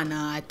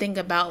Rihanna. I think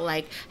about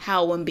like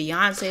how when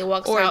Beyonce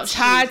walks Or out, she-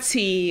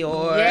 Tati,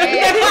 or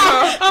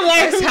yeah. I'm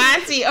like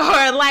Tati,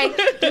 or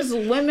like just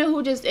women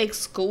who just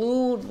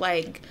exclude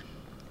like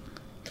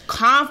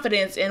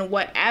confidence in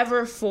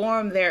whatever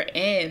form they're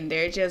in.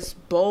 They're just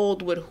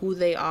bold with who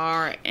they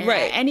are and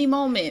Right. at any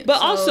moment. But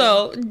So-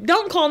 also,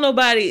 don't call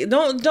nobody.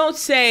 Don't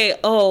say,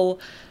 "Oh,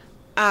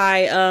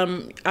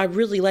 I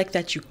really like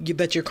that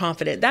you're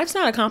confident." That's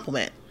not a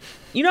compliment.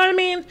 You know what I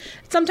mean?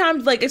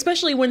 Sometimes, like,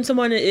 especially when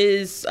someone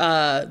is,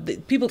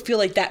 people feel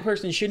like that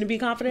person shouldn't be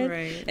confident,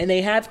 Right. and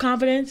they have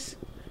confidence.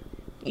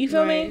 You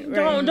feel Right, me?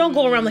 right. Don't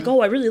go around like,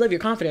 "Oh, I really love your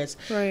confidence."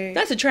 Right.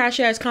 That's a trash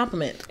ass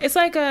compliment. It's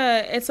like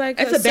It's a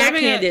serving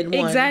backhanded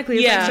one. Exactly.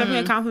 It's Yeah. like shoving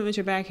a compliment with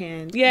your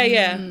backhand. Yeah,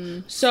 yeah.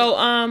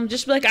 So,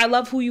 just be like, I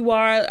love who you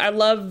are. I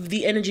love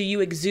the energy you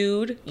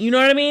exude. You know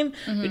what I mean?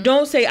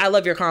 Don't say I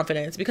love your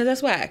confidence, because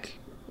that's whack.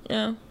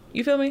 Yeah,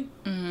 you feel me?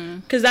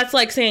 Because that's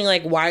like saying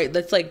like, why?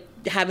 That's like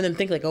having them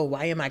think like, oh,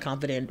 why am I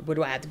confident? What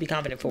do I have to be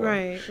confident for?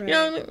 Right, right. You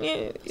know?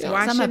 Yeah.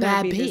 Why I'm a shouldn't I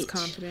bad be this bitch.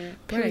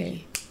 confident?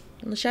 Period.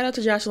 Well, shout out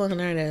to Jocelyn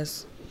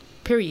Hernandez.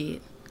 Period.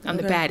 I'm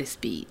the Okay.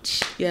 baddest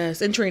bitch.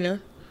 Yes, and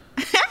Trina.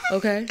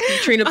 Okay,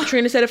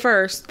 Trina said it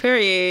first,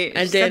 Period.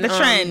 and Set then the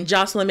trend.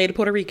 Jocelyn made it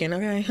Puerto Rican.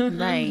 Okay,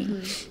 Right.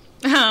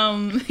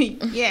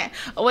 Yeah.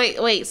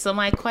 Wait. So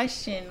my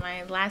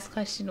last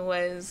question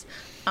was,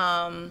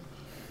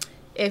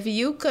 if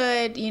you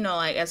could,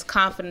 like as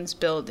confidence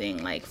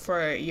building, like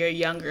for your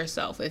younger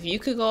self, if you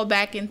could go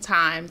back in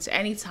time to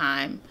any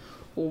time,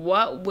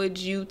 what would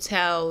you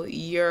tell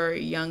your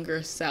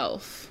younger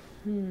self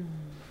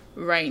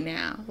right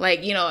now?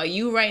 Like,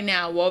 you right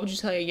now, what would you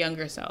tell your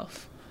younger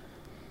self?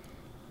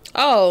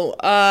 Oh,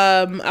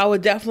 I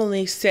would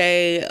definitely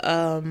say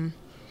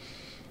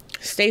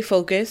stay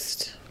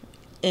focused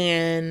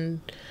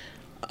and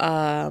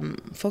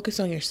focus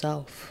on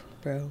yourself,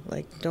 bro.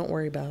 Like, don't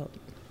worry about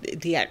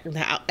the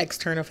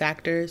external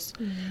factors.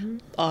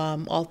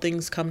 All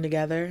things come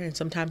together, and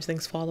sometimes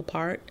things fall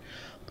apart,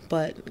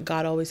 but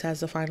God always has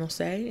the final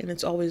say, and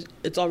it's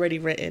already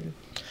written.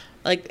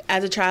 Like,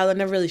 as a child, I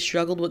never really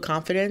struggled with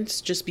confidence,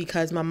 just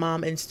because my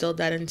mom instilled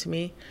that into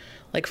me,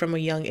 like, from a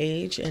young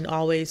age. And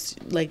always,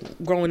 like,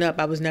 growing up,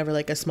 I was never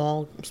like a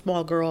small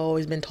girl.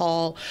 Always been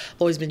tall,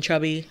 always been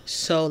chubby.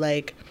 So,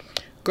 like,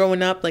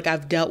 growing up, like,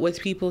 I've dealt with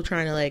people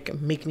trying to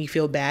like make me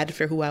feel bad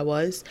for who I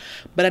was,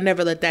 but I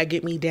never let that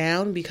get me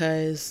down,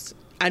 because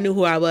I knew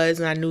who I was,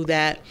 and I knew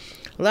that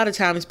a lot of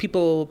times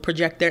people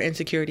project their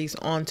insecurities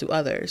onto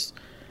others.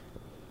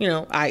 you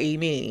know, i.e.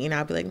 me, and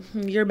I'll be like,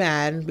 you're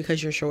mad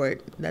because you're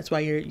short. That's why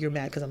you're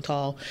mad because I'm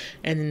tall.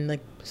 And then like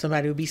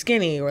somebody would be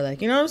skinny, or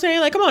like, you know what I'm saying?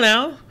 Like, come on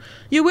now.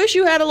 You wish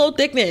you had a little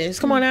thickness.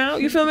 Come on now.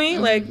 You feel me?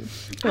 Like,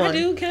 come I on.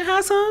 do. Can I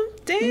have some?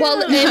 Damn.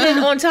 Well, and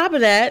then on top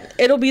of that,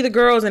 it'll be the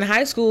girls in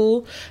high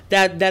school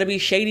that'll be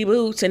shady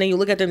boots, and then you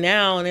look at them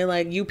now, and they're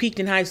like, you peaked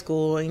in high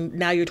school, and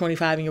now you're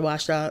 25 and you're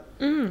washed up.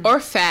 Or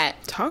fat.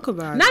 Talk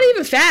about Not it.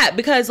 even fat,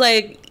 because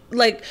like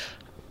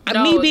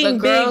No, me being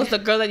the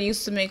big. girl that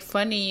used to make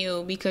fun of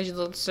you because you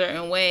looked a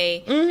certain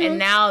way, and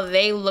now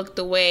they look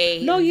the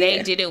way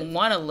they didn't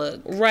want to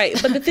look. Right,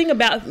 but the thing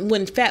about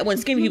when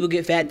skinny people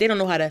get fat, they don't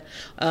know how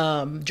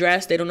to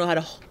dress. They don't know how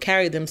to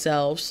carry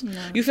themselves. No.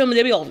 You feel me?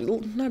 They be all,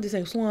 not to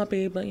say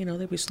sloppy, but you know,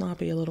 they be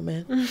sloppy a little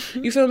bit.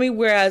 You feel me?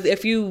 Whereas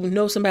if you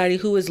know somebody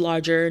who is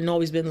larger and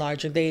always been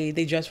larger, they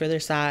dress for their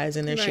size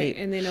and their shape.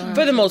 And they know how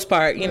for the to- most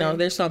part. You know,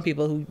 there's some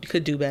people who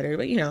could do better,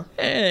 but you know,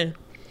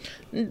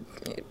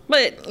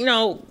 But you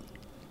know,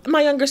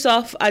 my younger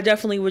self, I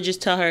definitely would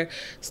just tell her,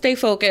 stay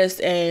focused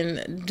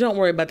and don't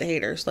worry about the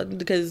haters. Like,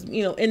 because,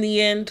 you know, in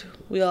the end,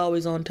 we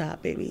always on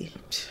top, baby.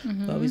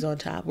 We're always on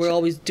top. We're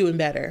always doing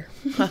better.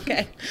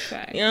 Okay.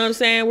 Right. You know what I'm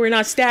saying? We're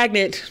not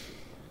stagnant.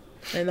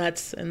 And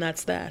that's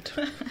that.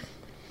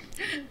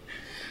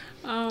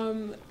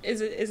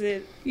 Is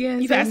it Yeah,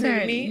 you passed it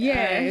to me?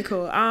 Yeah. Alright,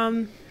 cool.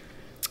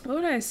 What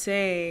would I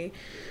say?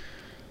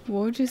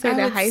 What would you say I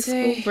to would high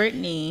say- school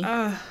Brittany?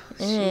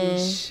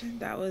 Sheesh,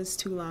 that was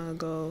too long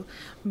ago.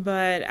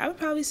 But I would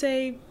probably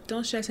say,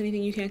 don't stress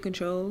anything you can't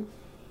control.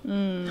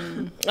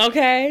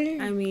 Okay.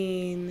 I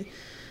mean,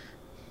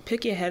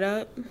 pick your head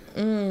up.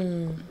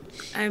 Mm.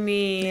 I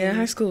mean, Yeah,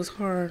 high school was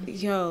hard.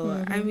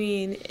 Yo, I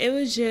mean, it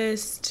was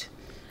just,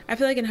 I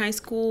feel like in high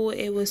school,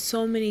 it was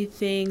so many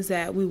things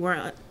that we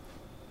weren't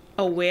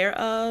aware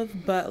of,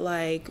 but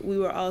like we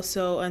were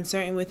also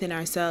uncertain within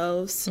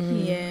ourselves.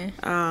 Yeah.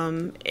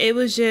 It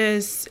was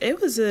just, it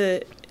was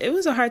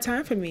a hard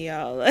time for me,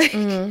 y'all. Like,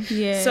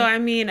 Yeah. so I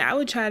mean, I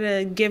would try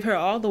to give her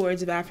all the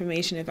words of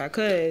affirmation if I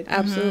could.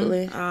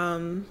 Absolutely.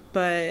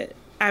 But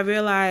I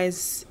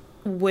realize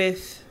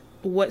with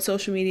what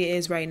social media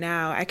is right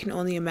now, I can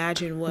only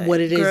imagine what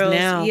it is girls,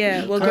 now.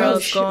 Yeah, what Girls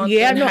girls going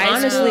yeah, through no, high school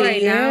honestly,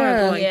 right now are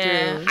going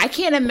yeah. through. I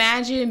can't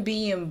imagine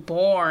being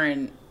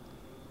born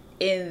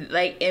in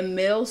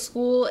middle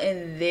school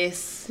in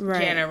this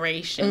Right.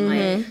 generation.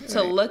 Like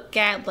to look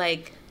at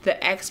like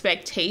the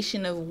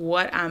expectation of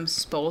what I'm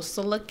supposed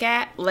to look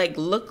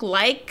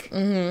like.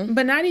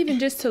 But not even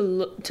just to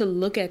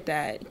look at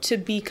that, to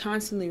be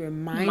constantly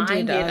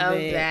reminded of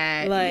it.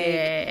 that. Like,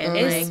 yeah, and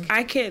it's, like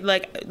I could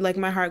like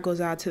my heart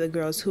goes out to the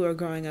girls who are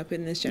growing up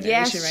in this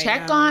generation yes,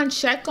 right now.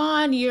 check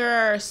on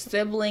your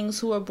siblings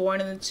who were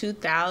born in the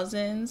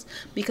 2000s,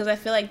 because I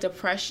feel like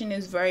depression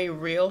is very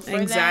real for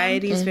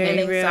Anxiety them. is very and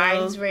anxiety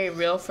real. is very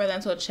real for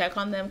them. So check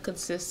on them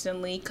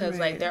consistently, because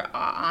like Right. they're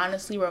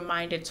honestly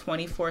reminded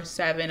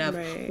 24/7 of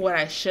Right. what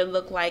I should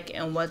look like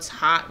and what's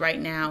hot right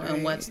now and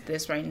Right. what's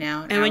this right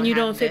now. And when you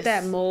don't fit this.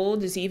 that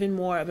mold, is even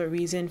more of a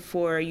reason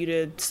for you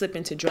to slip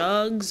into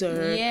drugs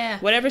or Yeah.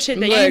 whatever shit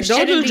that Look, you don't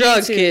shouldn't do be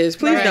drugs, into. kids.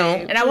 Please Right.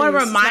 don't. And I want to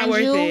Please, it's not remind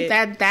worth you it.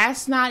 that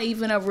that's not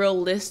even a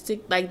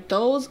realistic, like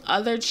those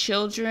other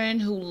children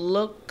who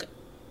look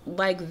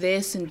like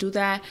this and do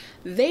that,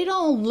 they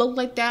don't look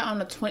like that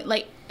on a 20,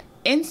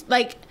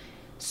 like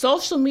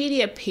social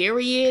media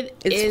period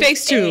It's is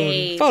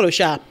Facetune,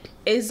 Photoshop.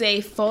 is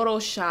a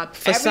Photoshop.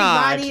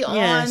 Facade, Everybody on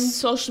yes.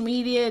 social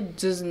media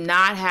does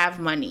not have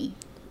money.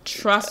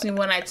 Trust me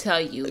when I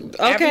tell you. Okay.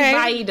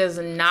 Everybody does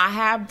not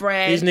have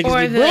bread. These niggas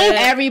Or be the- broke.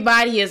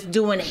 Everybody is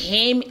doing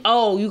him.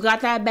 Oh, you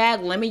got that bag?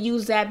 Let me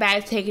use that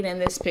bag. Take it in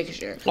this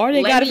picture. Or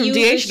they Let got it me from use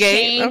DH this Gate.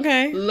 chain.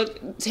 Okay.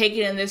 Look, take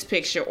it in this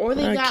picture. Or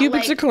they got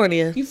cubic like,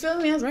 zirconia. you feel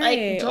me? It's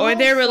Right. Like, Or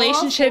their don't fall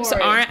relationships for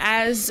it. aren't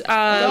as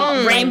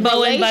Don't- rainbow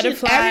and relation-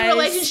 butterflies. Every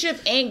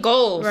relationship ain't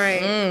gold.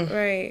 Right.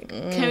 Right.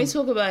 Can we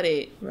talk about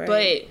it? Right.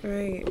 But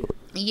right.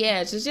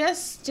 yeah,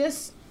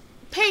 just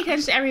pay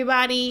attention to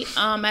everybody.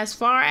 As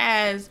far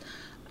as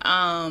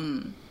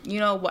you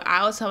know, what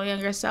I would tell my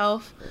younger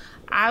self,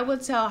 I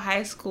would tell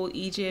high school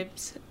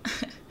Egypt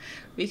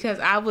because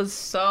I was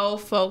so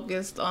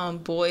focused on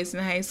boys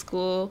in high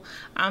school.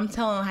 I'm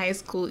telling high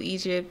school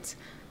Egypt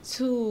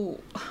to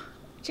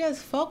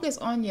just focus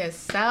on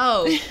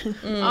yourself.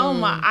 Oh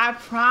my, I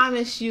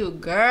promise you,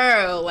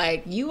 girl,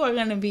 like you are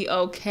gonna be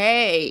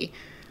okay.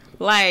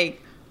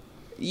 Like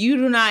you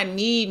do not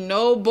need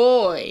no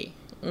boy.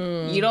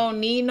 You don't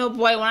need no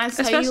boy. When I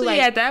tell Especially you,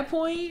 like, at that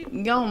point.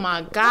 oh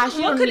my gosh,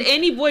 you What don't could need,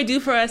 any boy do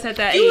for us at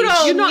that you age?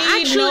 don't know,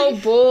 need actually- no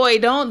boy.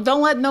 Don't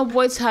let no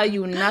boy tell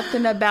you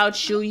nothing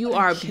about you. You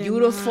are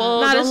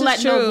beautiful. Nah, this Don't is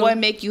let no true. boy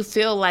make you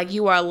feel like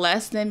you are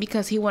less than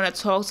because he want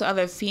to talk to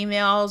other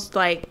females.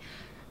 Like,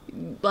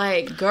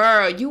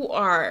 girl, you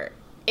are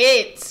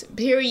it.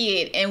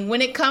 Period. And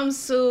when it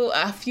comes to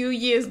a few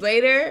years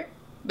later,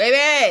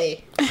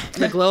 baby,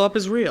 The glow up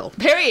is real.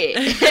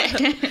 period.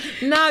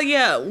 No,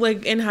 yeah,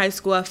 like in high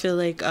school, I feel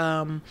like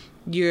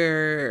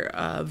your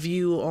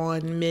view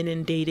on men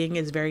and dating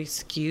is very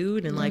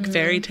skewed and like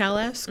fairy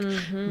tale-esque.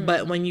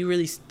 But when you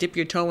really dip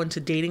your toe into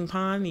dating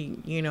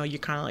pond, you know, you're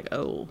kind of like,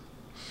 oh,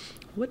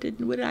 what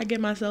did I get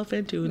myself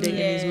into dating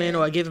these men,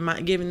 or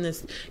giving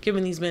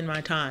these men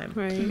my time?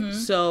 Right.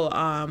 So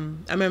I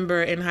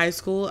remember in high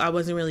school I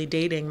wasn't really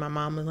dating. My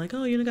mom was like,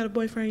 oh, you don't got a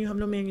boyfriend, you have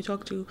no man you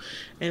talk to,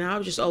 and I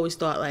just always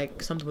thought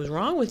like something was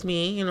wrong with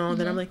me, you know.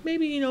 Then I'm like,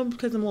 maybe, you know,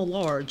 because I'm a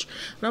little large,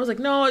 and I was like,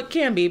 no, it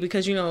can't be,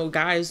 because, you know,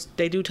 guys,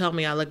 they do tell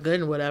me I look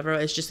good and whatever.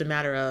 It's just a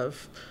matter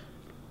of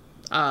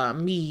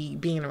me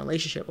being in a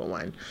relationship with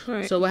one.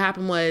 Right. So what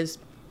happened was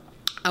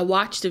I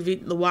watched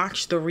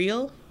the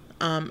reel.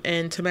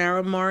 And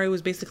Tamara Mari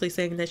was basically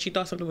saying that she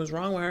thought something was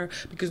wrong with her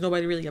because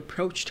nobody really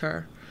approached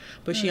her.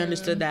 But she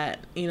understood that,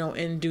 you know,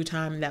 in due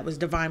time, that was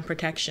divine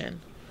protection.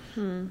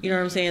 You know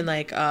what I'm saying?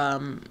 Like,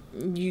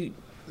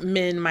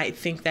 men might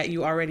think that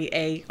you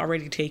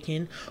already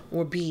taken,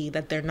 or B,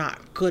 that they're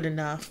not good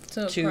enough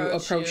to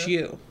approach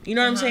you. You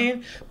know what I'm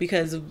saying?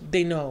 Because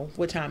they know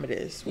what time it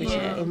is,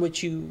 and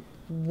what you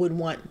would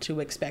want to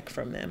expect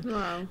from them.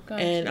 Wow.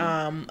 Gotcha.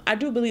 And I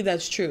do believe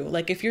that's true.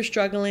 Like, if you're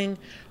struggling,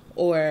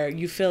 or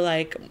you feel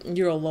like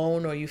you're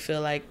alone, or you feel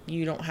like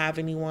you don't have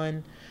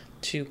anyone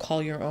to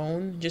call your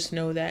own, just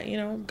know that, you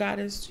know, God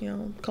is, you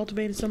know,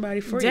 cultivating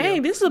somebody for you.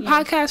 Dang, this is a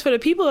podcast for the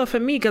people or for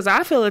me, because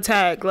I feel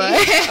attacked.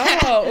 Like,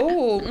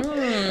 dang,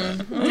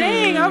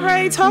 all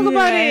right, talk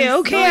about it.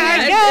 Okay,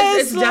 I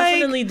guess. It's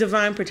definitely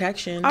divine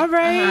protection. All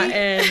right.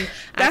 And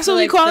that's what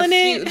we calling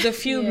it? The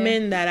few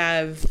men that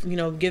I've, you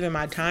know, given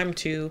my time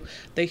to,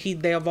 they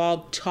have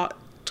all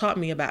taught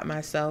me about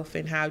myself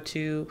and how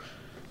to,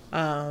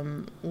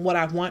 what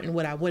I want and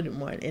what I wouldn't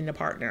want in a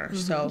partner.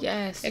 So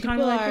yes, it kind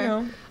of like, you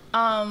know,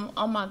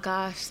 oh my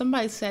gosh,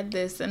 somebody said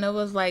this, and it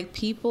was like,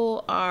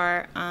 people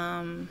are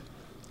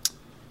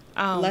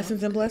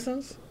lessons and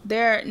blessings.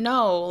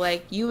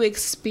 Like, you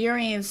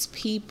experience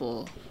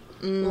people.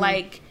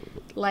 Like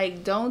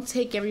don't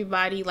take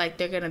everybody like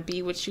they're gonna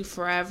be with you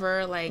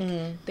forever. Like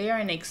they are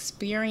an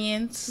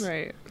experience.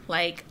 right.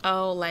 Like,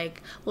 oh,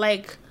 like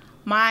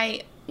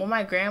when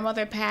my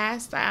grandmother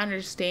passed, I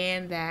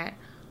understand that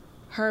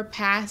her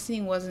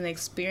passing was an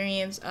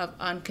experience of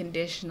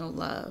unconditional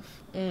love.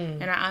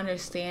 And I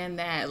understand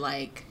that,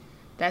 like,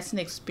 that's an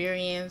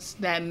experience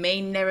that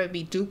may never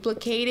be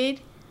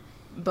duplicated,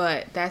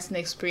 but that's an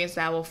experience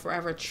that I will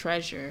forever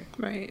treasure.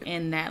 Right.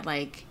 And that,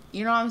 like,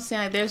 you know what I'm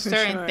saying? Like, there's For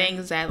certain sure.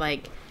 things that,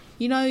 like,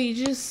 you know,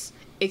 you just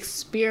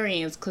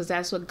experience because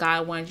that's what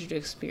God wanted you to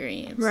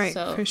experience. Right,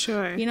 So, for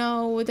sure. you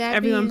know, with that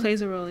Everyone being,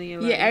 plays a role in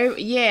your life.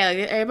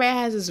 everybody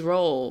has his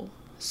role.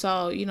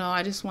 So, you know,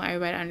 I just want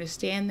everybody to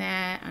understand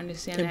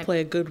And that. play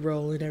a good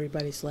role in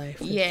everybody's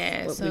life.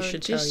 Yeah, what so we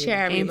should just tell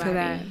share you. Aim for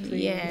everybody. that,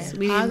 please. Yeah,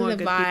 We need more positive good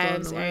people in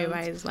vibes, the world.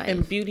 everybody's life.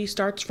 And beauty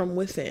starts from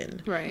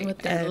within. Right. With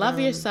that, And,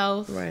 love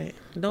yourself. Right.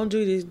 Don't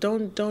do these.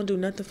 Don't do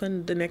nothing for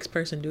the next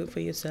person. Do it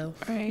for yourself.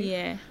 Right.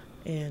 Yeah.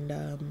 And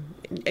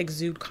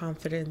exude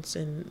confidence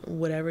in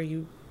whatever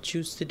you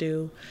choose to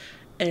do,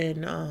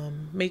 and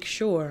make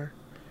sure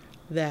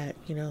that,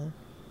 you know,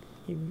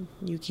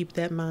 you keep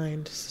that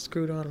mind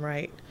screwed on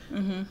right.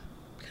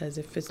 Because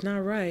if it's not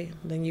right,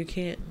 then you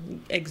can't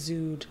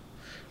exude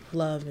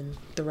love in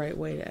the right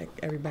way to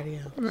everybody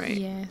else. Right.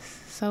 Yes.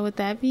 So with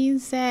that being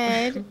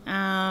said,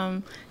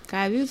 God,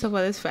 we could talk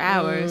about this for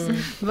hours.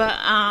 But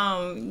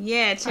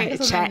yeah, check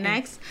us on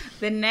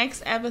the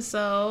next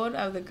episode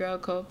of the Girl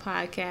Code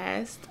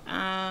podcast.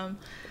 I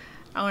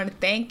want to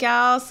thank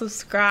y'all.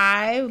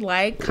 Subscribe,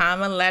 like,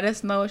 comment, let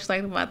us know what you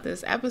liked about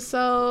this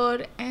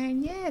episode.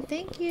 And yeah,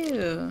 thank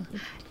you.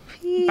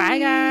 Peace. Bye,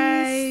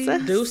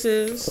 guys.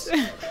 Deuces.